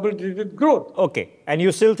double-digit growth. Okay. And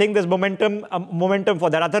you still think there's momentum for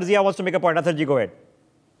that? Atharji wants to make a point. Atharji, go ahead.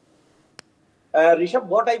 Rishabh,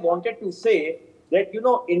 what I wanted to say, that,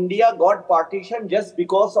 India got partition just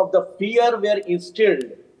because of the fear were instilled.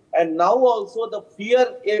 And now also the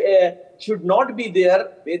fear should not be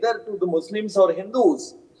there, whether to the Muslims or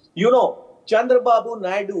Hindus. Chandrababu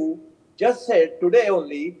Naidu just said today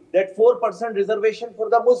only that 4% reservation for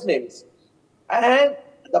the Muslims. And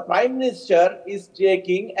the Prime Minister is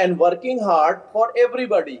taking and working hard for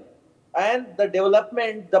everybody. And the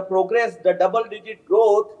development, the progress, the double-digit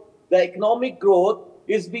growth, the economic growth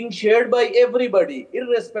is being shared by everybody,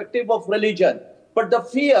 irrespective of religion. But the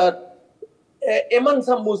fear among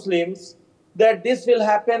some Muslims that this will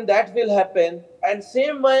happen, that will happen, and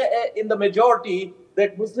same way in the majority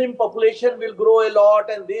that Muslim population will grow a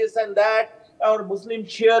lot and this and that, or Muslim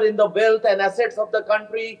share in the wealth and assets of the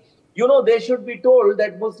country. You know, they should be told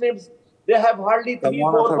that Muslims, they have hardly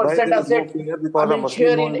 3-4% assets. I mean,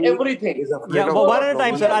 share in everything. Yeah, but one at a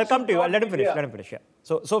time, sir. I'll come to you. Let him finish. Let him finish. Yeah.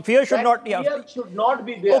 So fear should not. Yeah. Fear should not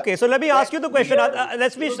be there. Okay. So let me ask you the question.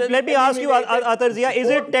 Let me ask you, Atarzia. Is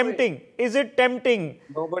it tempting? Is it tempting?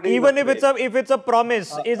 Even if it's a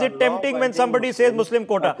promise, is it tempting when somebody says Muslim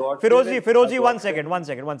quota? Firozi, 1 second.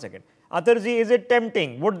 Atarzi, is it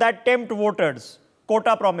tempting? Would that tempt voters?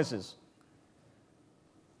 Quota promises.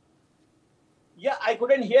 Yeah, I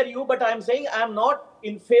couldn't hear you, but I'm saying I'm not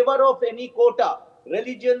in favor of any quota,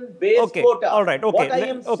 religion-based quota. All right. Okay. What I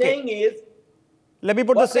am saying is, let me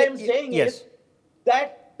put what I am saying is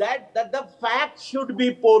that the fact should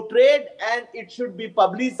be portrayed and it should be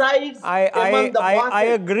publicized among the masses. I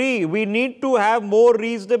agree. We need to have more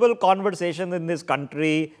reasonable conversation in this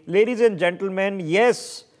country, ladies and gentlemen.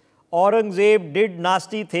 Yes, Aurangzeb did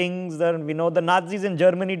nasty things. The Nazis in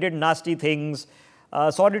Germany did nasty things.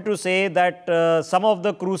 Sorry to say that some of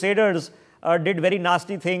the crusaders did very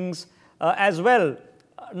nasty things as well.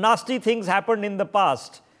 Nasty things happened in the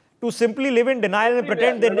past. To simply live in denial and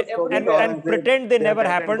pretend they never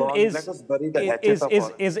happened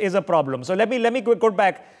is a problem. So let me go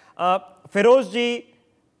back. Firozji,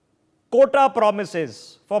 quota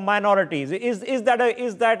promises for minorities, is that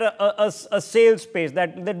a sales space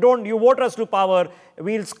that they don't, you vote us to power,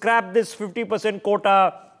 we'll scrap this 50%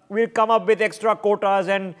 quota, we'll come up with extra quotas,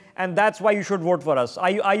 and that's why you should vote for us.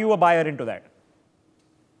 Are you a buyer into that?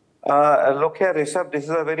 Look here, Rishabh, this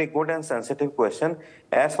is a very good and sensitive question.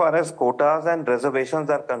 As far as quotas and reservations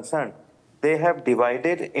are concerned, they have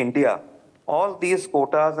divided India. All these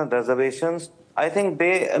quotas and reservations, I think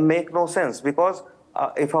they make no sense, because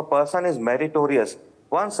if a person is meritorious,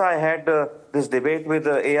 once I had this debate with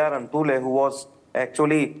A.R. Antule, who was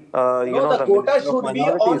actually, the quota should be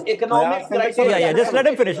on economic criteria. Yeah, just let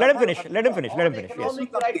him finish.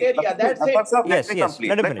 Economic criteria, that's it. Yes,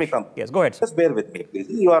 let him finish. Yes, go ahead. Just bear with me, please.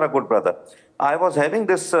 You are a good brother. I was having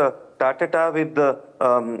this ta-ta-ta with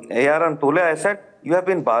A.R. Antule. I said, you have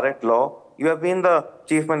been bar at law. You have been the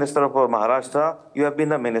Chief Minister of Maharashtra. You have been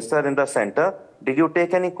the minister in the center. Did you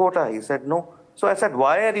take any quota? He said, no. So I said,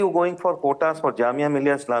 why are you going for quotas for Jamia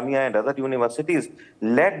Millia Islamia and other universities?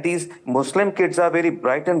 Let these Muslim kids are very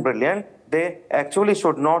bright and brilliant. They actually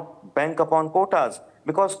should not bank upon quotas,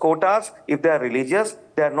 because quotas, if they are religious,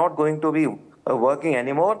 they are not going to be working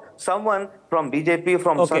anymore. Someone from BJP,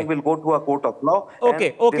 from Sangh will go to a court of law.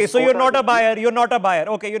 Okay. So you're not a buyer.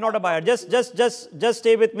 Okay, you're not a buyer. Just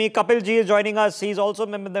stay with me. Kapil ji is joining us. He's also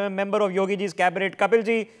the member of Yogi ji's cabinet. Kapil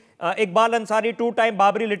ji, Iqbal Ansari, two-time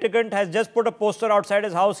Babri litigant, has just put a poster outside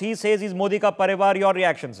his house. He says he's Modi ka parivar. Your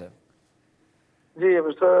reaction, sir?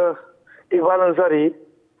 Mr. Iqbal Ansari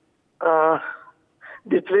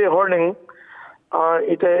display holding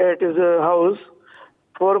at his house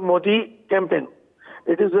for Modi campaign.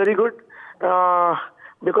 It is very good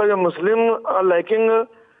because a Muslim are liking to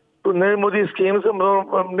Narendra Modi schemes.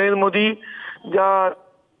 Narendra Modi, the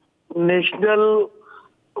national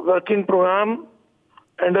working program.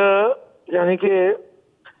 And यानी कि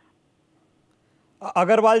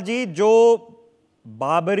अग्रवाल जी, जो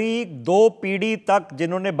बाबरी 2 पीढ़ी तक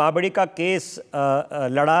जिन्होंने बाबरी का case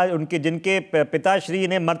लड़ा, जिनके पिताश्री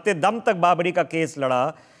ने मरते दम तक बाबरी का केस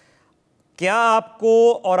लड़ा, क्या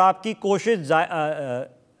आपको और आपकी कोशिश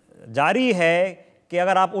जारी है कि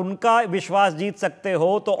अगर आप उनका विश्वास जीत सकते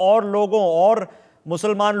हो तो और लोगों और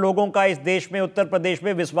मुसलमान लोगों का इस देश में, उत्तर प्रदेश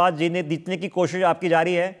में विश्वास जीतने की कोशिश आपकी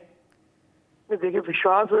जारी है? देखिए,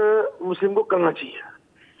 विश्वास मुस्लिम को करना चाहिए।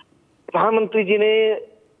 प्रधानमंत्री जी ने,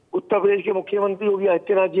 उत्तर प्रदेश के मुख्यमंत्री योगी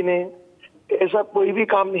आदित्यनाथ जी ने ऐसा कोई भी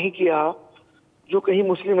काम नहीं किया जो कहीं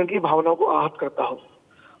मुस्लिम की भावनाओं को आहत करता हो,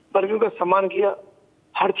 बल्कि उनका सम्मान किया,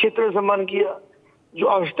 हर क्षेत्र में सम्मान किया। जो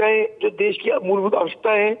आवश्यकताएं, जो देश की मूलभूत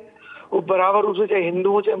आवश्यकताएं हैं, वो बराबर रूप से, चाहे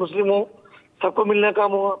हिंदू हो चाहे मुस्लिम हो, सबको मिलने का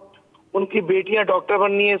काम हुआ। उनकी बेटियां डॉक्टर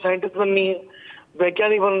बननी है, साइंटिस्ट बननी है,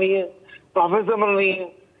 वैज्ञानिक बननी है, प्रोफेसर बन रही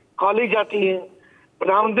है, कॉलेज जाती है।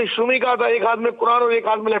 प्रधानमंत्री शुरू में कहा था, एक हाथ में कुरान और एक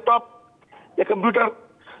हाथ में लैपटॉप या कंप्यूटर।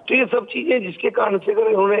 तो ये सब चीजें जिसके कारण से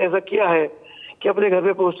उन्होंने ऐसा किया है कि अपने घर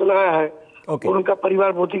पे पोस्टर लगाया है और उनका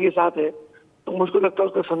परिवार मोदी के साथ है, तो मुझको लगता है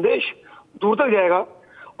उसका संदेश दूर तक जाएगा।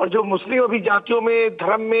 और जो मुस्लिम अभी जातियों में,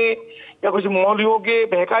 धर्म में या कुछ मौलवियों के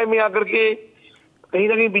बहकाए में आकर के कहीं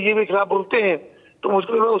ना कहीं बीजेपी के खिलाफ बोलते हैं, तो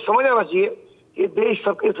मुझको लगता है समझ आना चाहिए कि देश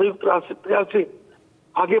सबके संयुक्त प्रयास से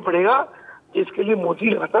आगे बढ़ेगा, जिसके लिए मोदी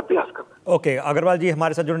लगातार प्रयास कर रहा है। ओके, अग्रवाल जी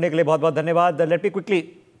हमारे साथ जुड़ने के लिए बहुत बहुत धन्यवाद। Let me quickly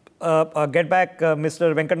get back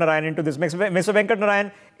Mr. Venkat Narayan into this mix. Mr. Venkat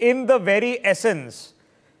Narayan, in the very essence,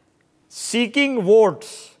 seeking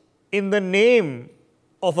votes in the name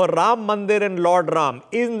of a Ram Mandir and Lord Ram,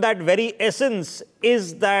 in that very essence,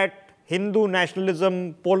 is that Hindu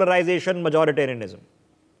nationalism, polarization, majoritarianism?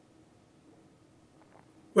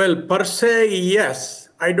 Well, per se, yes.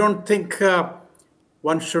 I don't think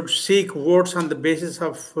one should seek votes on the basis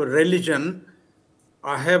of religion.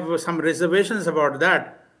 I have some reservations about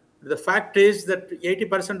that. The fact is that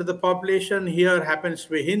 80% of the population here happens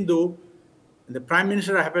to be Hindu. The Prime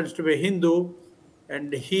Minister happens to be Hindu,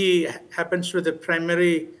 and he happens to be the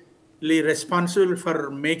primarily responsible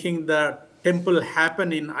for making the temple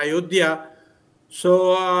happen in Ayodhya.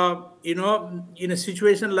 So, in a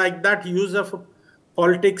situation like that, use of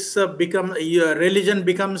politics religion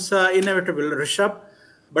becomes inevitable, Rishabh.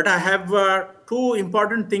 But I have two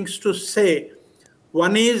important things to say.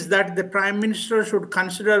 One is that the Prime Minister should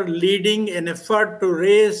consider leading an effort to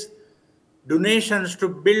raise donations to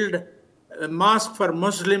build a mosque for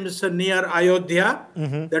Muslims near Ayodhya.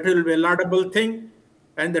 That will be a laudable thing.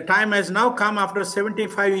 And the time has now come, after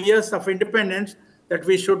 75 years of independence, that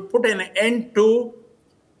we should put an end to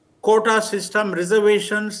quota system,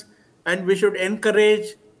 reservations, and we should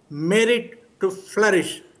encourage merit to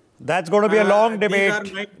flourish. That's going to be a long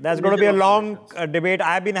debate. That's going to be a long debate.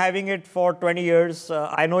 I've been having it for 20 years.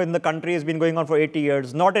 I know in the country it's been going on for 80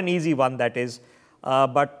 years. Not an easy one, that is.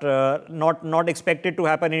 But not expected to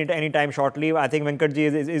happen anytime shortly. I think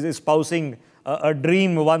Venkatji is espousing a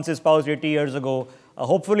dream once espoused 80 years ago.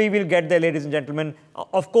 Hopefully we'll get there, ladies and gentlemen.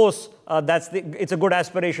 Of course, it's a good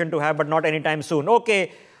aspiration to have, but not anytime soon.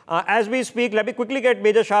 Okay, as we speak, let me quickly get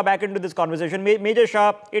Major Shah back into this conversation. Major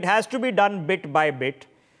Shah, it has to be done bit by bit.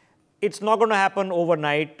 It's not going to happen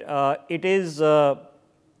overnight. It is, and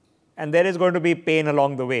there is going to be pain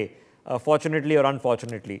along the way, fortunately or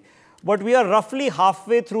unfortunately. But we are roughly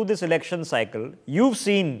halfway through this election cycle. You've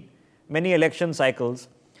seen many election cycles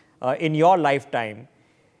in your lifetime.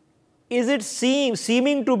 Is it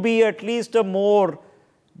seeming to be at least a more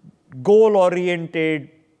goal-oriented,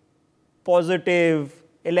 positive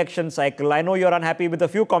election cycle? I know you're unhappy with a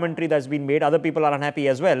few commentary that's been made. Other people are unhappy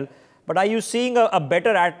as well. But are you seeing a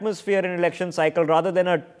better atmosphere in election cycle rather than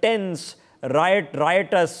a tense,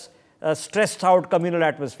 riotous, stressed out communal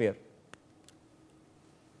atmosphere?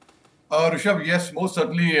 Rishabh, yes, most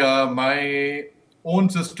certainly. My own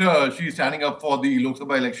sister, she's standing up for the Lok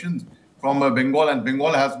Sabha elections from Bengal, and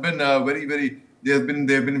Bengal has been there have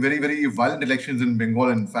been very, very violent elections in Bengal,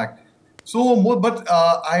 in fact. So,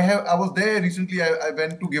 I was there recently. I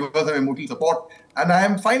went to give her some emotional support, and I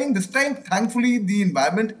am finding this time, thankfully, the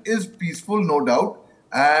environment is peaceful, no doubt.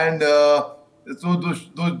 And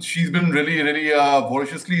so she's been really, really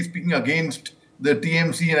voraciously speaking against the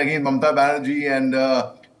TMC and against Mamata Banerjee and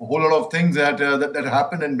a whole lot of things that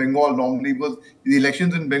happen in Bengal normally, because the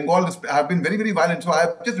elections in Bengal have been very, very violent. So I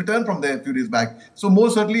have just returned from there a few days back. So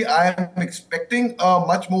most certainly I am expecting a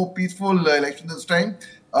much more peaceful election this time,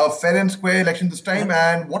 a fair and square election this time,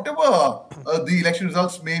 and whatever the election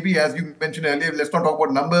results may be, as you mentioned earlier, let's not talk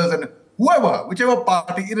about numbers, and whichever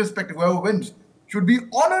party, irrespective, whoever wins, should be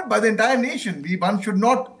honored by the entire nation. One should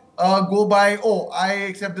not go by, oh, I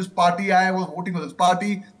accept this party, I was voting for this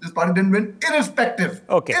party didn't win, irrespective.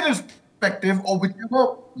 Okay. Irrespective of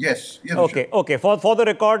whichever, yes. Okay, sure. Okay. For the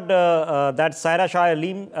record, that's Saira Shah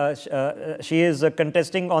Aleem. She is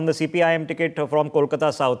contesting on the CPIM ticket from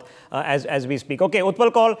Kolkata South as we speak. Okay,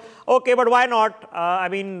 Utpal Kaul. Okay, but why not? I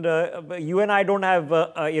mean, you and I don't have,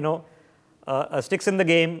 sticks in the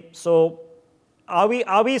game. So, are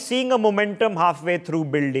we seeing a momentum halfway through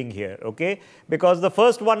building here, okay? Because the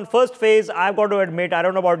first phase, I've got to admit, I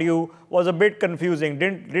don't know about you, was a bit confusing.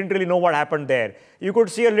 Didn't really know what happened there. You could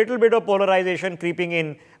see a little bit of polarization creeping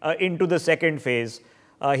into the second phase.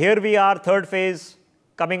 Here we are, third phase,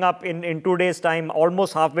 coming up in 2 days' time,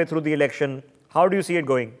 almost halfway through the election. How do you see it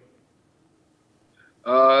going?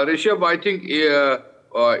 Rishabh, I think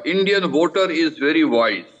Indian voter is very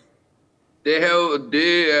wise. They have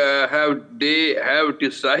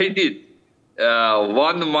decided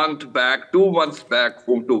 1 month back, 2 months back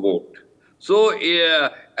whom to vote. So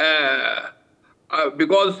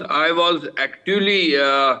because I was actively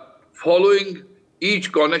following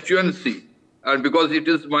each constituency, and because it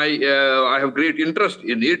is I have great interest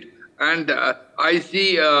in it, and I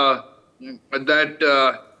see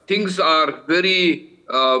things are very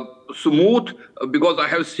smooth, because I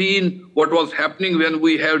have seen what was happening when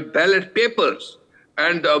we had ballot papers.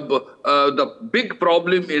 And the big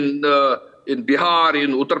problem in Bihar,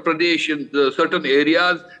 in Uttar Pradesh, in certain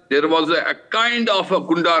areas, there was a kind of a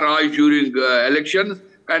Gunda Raj during elections,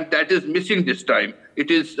 and that is missing this time. It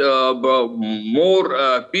is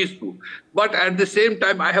more peaceful. But at the same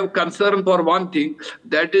time, I have concern for one thing,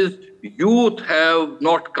 that is youth have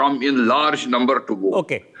not come in large number to vote.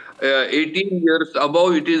 Okay. 18 years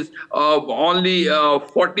above, it is only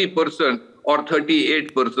 40% or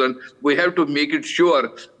 38%. We have to make it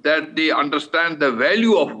sure that they understand the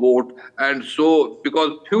value of vote. And so,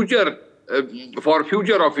 because for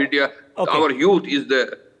future of India, our youth is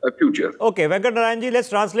the future. Okay, Venkat Narayanji, let's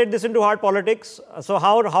translate this into hard politics. So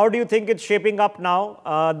how do you think it's shaping up now?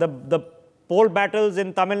 The poll battles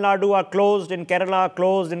in Tamil Nadu are closed, in Kerala are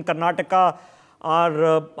closed, in Karnataka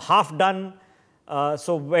are half done.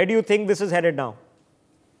 So where do you think this is headed now?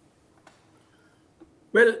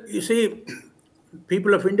 Well, you see,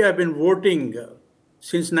 people of India have been voting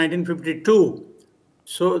since 1952.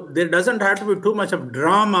 So there doesn't have to be too much of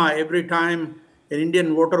drama every time an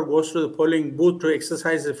Indian voter goes to the polling booth to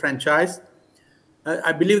exercise the franchise.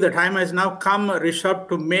 I believe the time has now come, Rishabh,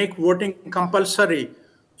 to make voting compulsory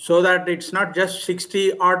so that it's not just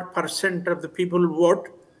 60-odd% of the people vote,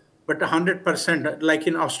 but 100%, like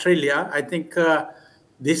in Australia. I think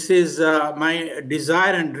this is my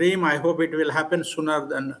desire and dream. I hope it will happen sooner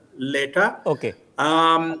than later. Okay.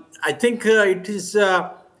 I think it is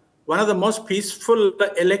one of the most peaceful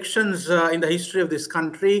elections in the history of this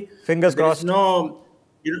country. Fingers crossed. There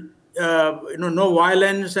is no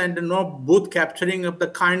violence and no booth capturing of the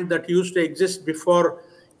kind that used to exist before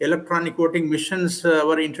electronic voting machines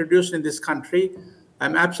were introduced in this country.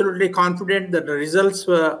 I'm absolutely confident that the results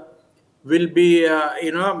will be,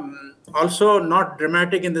 also not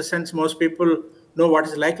dramatic in the sense most people know what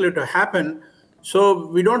is likely to happen. So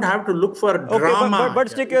we don't have to look for drama. Okay, but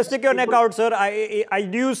stick your neck out, sir. I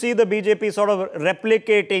do see the BJP sort of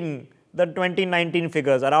replicating the 2019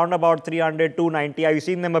 figures, around about 300, 290. Have you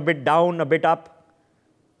seen them a bit down, a bit up?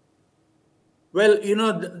 Well,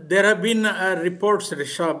 there have been reports,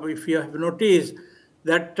 Rishabh, if you have noticed,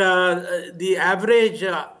 that the average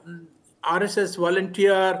RSS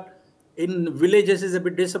volunteer in villages is a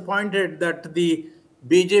bit disappointed that the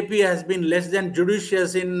BJP has been less than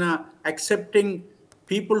judicious in accepting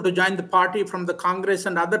people to join the party from the Congress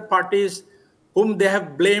and other parties whom they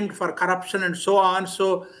have blamed for corruption and so on.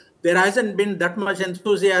 So there hasn't been that much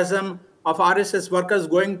enthusiasm of RSS workers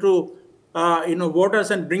going to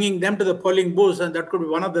voters and bringing them to the polling booths, and that could be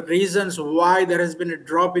one of the reasons why there has been a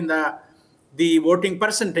drop in the voting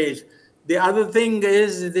percentage. The other thing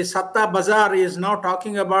is the Satta Bazaar is now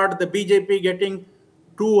talking about the BJP getting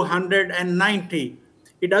 290.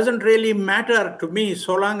 It doesn't really matter to me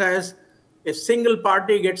so long as a single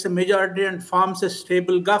party gets a majority and forms a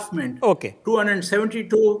stable government. Okay.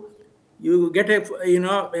 272, you get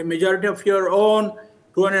a majority of your own.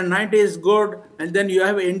 290 is good, and then you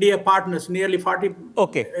have India partners, nearly 40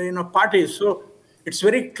 parties. So it's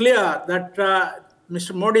very clear that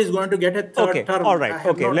Mr. Modi is going to get a third term. All right.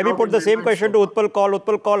 Okay. Let me put the same question to Utpal Kaul.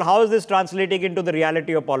 Utpal Kaul, how is this translating into the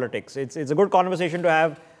reality of politics? It's a good conversation to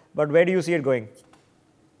have, but where do you see it going?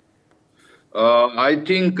 I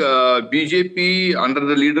think BJP under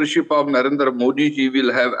the leadership of Narendra Modi ji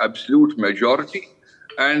will have absolute majority,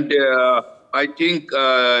 and I think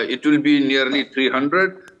it will be nearly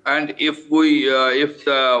 300. And if we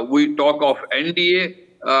talk of NDA,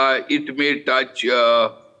 it may touch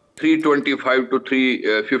 325 to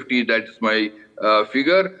 350. That's my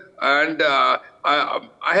figure. And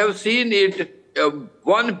I have seen it.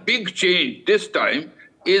 One big change this time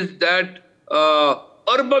is that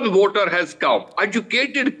urban voter has come.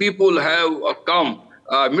 Educated people have come.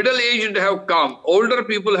 Middle-aged have come. Older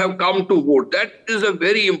people have come to vote. That is a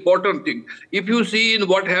very important thing. If you see in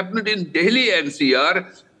what happened in Delhi NCR,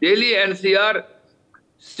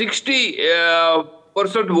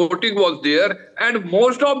 60% voting was there, and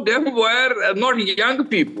most of them were not young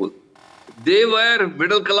people. They were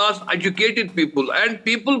middle-class, educated people, and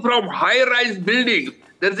people from high-rise buildings.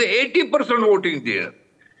 There's a 80% voting there.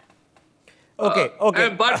 Okay.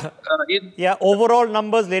 Yeah, overall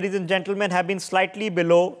numbers, ladies and gentlemen, have been slightly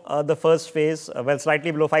below the first phase. Well,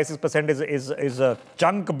 slightly below 5-6% is a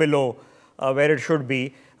chunk below where it should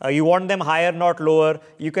be. You want them higher, not lower.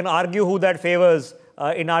 You can argue who that favors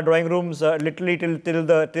in our drawing rooms literally till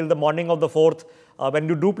the morning of the 4th. When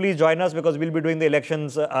you do, please join us because we'll be doing the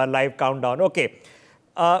elections live countdown. Okay.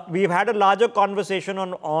 We've had a larger conversation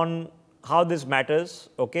on how this matters.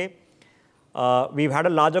 Okay. We've had a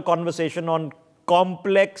larger conversation on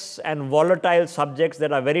complex and volatile subjects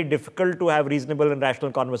that are very difficult to have reasonable and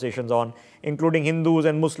rational conversations on, including Hindus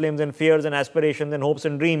and Muslims and fears and aspirations and hopes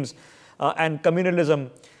and dreams and communalism.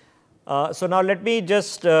 So now let me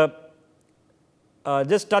just touch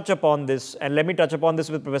upon this, and let me touch upon this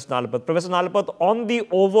with Professor Nalapat. Professor Nalapat, on the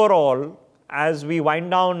overall, as we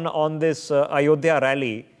wind down on this Ayodhya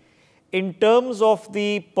rally, in terms of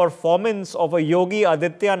the performance of a Yogi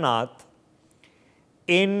Adityanath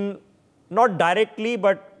in, not directly,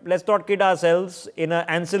 but let's not kid ourselves, in an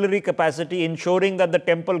ancillary capacity, ensuring that the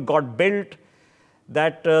temple got built,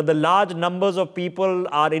 that the large numbers of people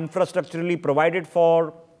are infrastructurally provided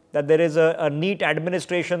for, that there is a neat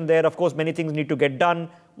administration there. Of course, many things need to get done.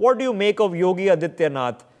 What do you make of Yogi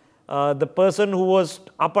Adityanath, the person who was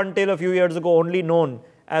up until a few years ago only known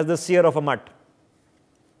as the seer of a mutt?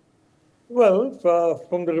 Well,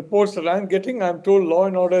 from the reports that I'm getting, I'm told law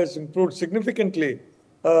and order has improved significantly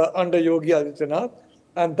under Yogi Adityanath.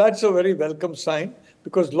 And that's a very welcome sign,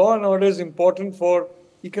 because law and order is important for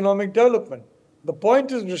economic development. The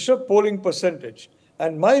point is, Rishabh, polling percentage.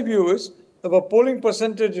 And my view is, if a polling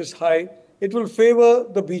percentage is high, it will favor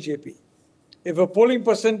the BJP. If a polling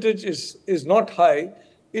percentage is not high,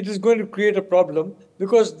 it is going to create a problem,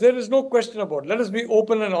 because there is no question about it. Let us be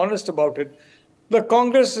open and honest about it. The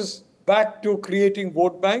Congress is back to creating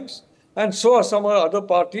vote banks, and so are some other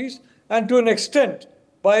parties, and to an extent,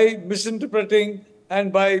 by misinterpreting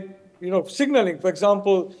and by signaling, for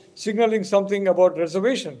example, signaling something about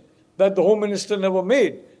reservation that the Home Minister never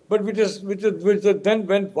made, but which then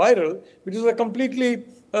went viral, which is a completely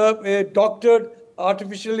doctored,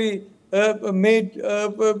 artificially made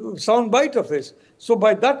soundbite of his. So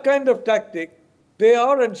by that kind of tactic, they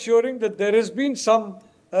are ensuring that there has been some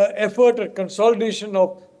effort at consolidation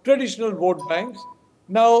of traditional vote banks.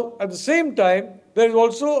 Now, at the same time, there is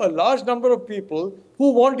also a large number of people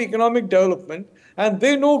who want economic development, and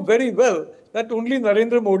they know very well that only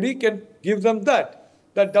Narendra Modi can give them that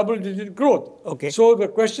double-digit growth. Okay. So the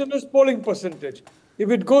question is polling percentage. If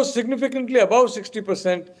it goes significantly above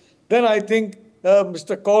 60%, then I think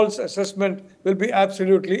Mr. Kaul's assessment will be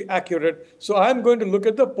absolutely accurate. So I'm going to look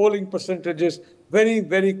at the polling percentages very,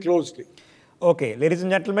 very closely. Okay, ladies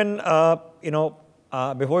and gentlemen,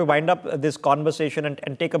 before we wind up this conversation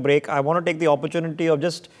and take a break, I want to take the opportunity of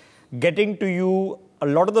just getting to you a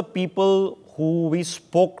lot of the people who we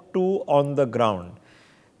spoke to on the ground,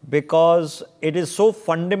 because it is so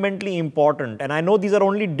fundamentally important. And I know these are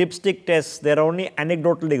only dipstick tests, there are only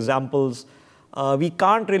anecdotal examples. We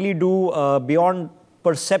can't really do beyond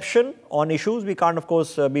perception on issues. We can't, of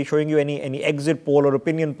course, be showing you any exit poll or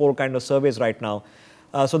opinion poll kind of surveys right now.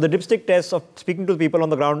 So the dipstick tests of speaking to the people on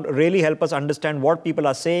the ground really help us understand what people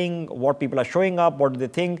are saying, what people are showing up, what do they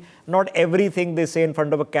think. Not everything they say in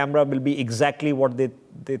front of a camera will be exactly what they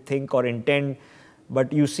think or intend,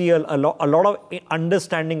 but you see a lot of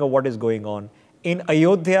understanding of what is going on. In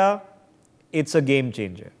Ayodhya, it's a game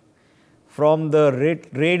changer. From the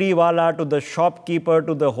rediwala to the shopkeeper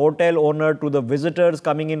to the hotel owner to the visitors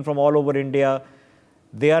coming in from all over India,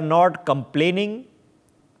 they are not complaining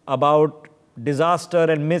about disaster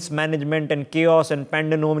and mismanagement and chaos and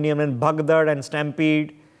pandemonium and Bhagdad and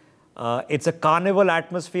stampede. It's a carnival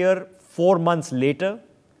atmosphere 4 months later.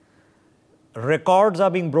 Records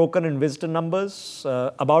are being broken in visitor numbers,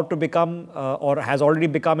 about to become or has already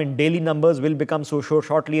become in daily numbers, will become so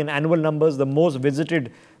shortly in annual numbers, the most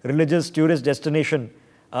visited religious tourist destination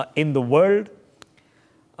in the world.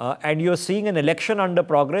 And you're seeing an election under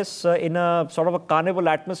progress in a sort of a carnival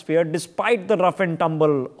atmosphere, despite the rough and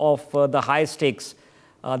tumble of the high stakes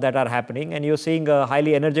that are happening. And you're seeing a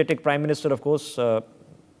highly energetic Prime Minister, of course. I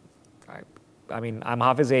mean, I'm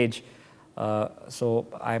half his age, so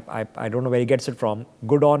I don't know where he gets it from.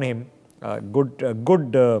 Good on him.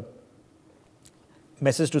 Good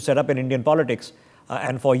message to set up in Indian politics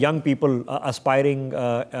and for young people aspiring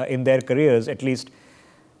in their careers, at least.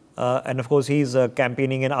 And of course, he's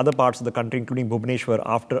campaigning in other parts of the country, including Bhubaneswar,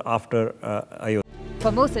 after Ayodhya.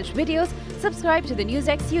 For more such videos, subscribe to the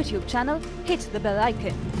NewsX YouTube channel, hit the bell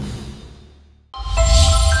icon.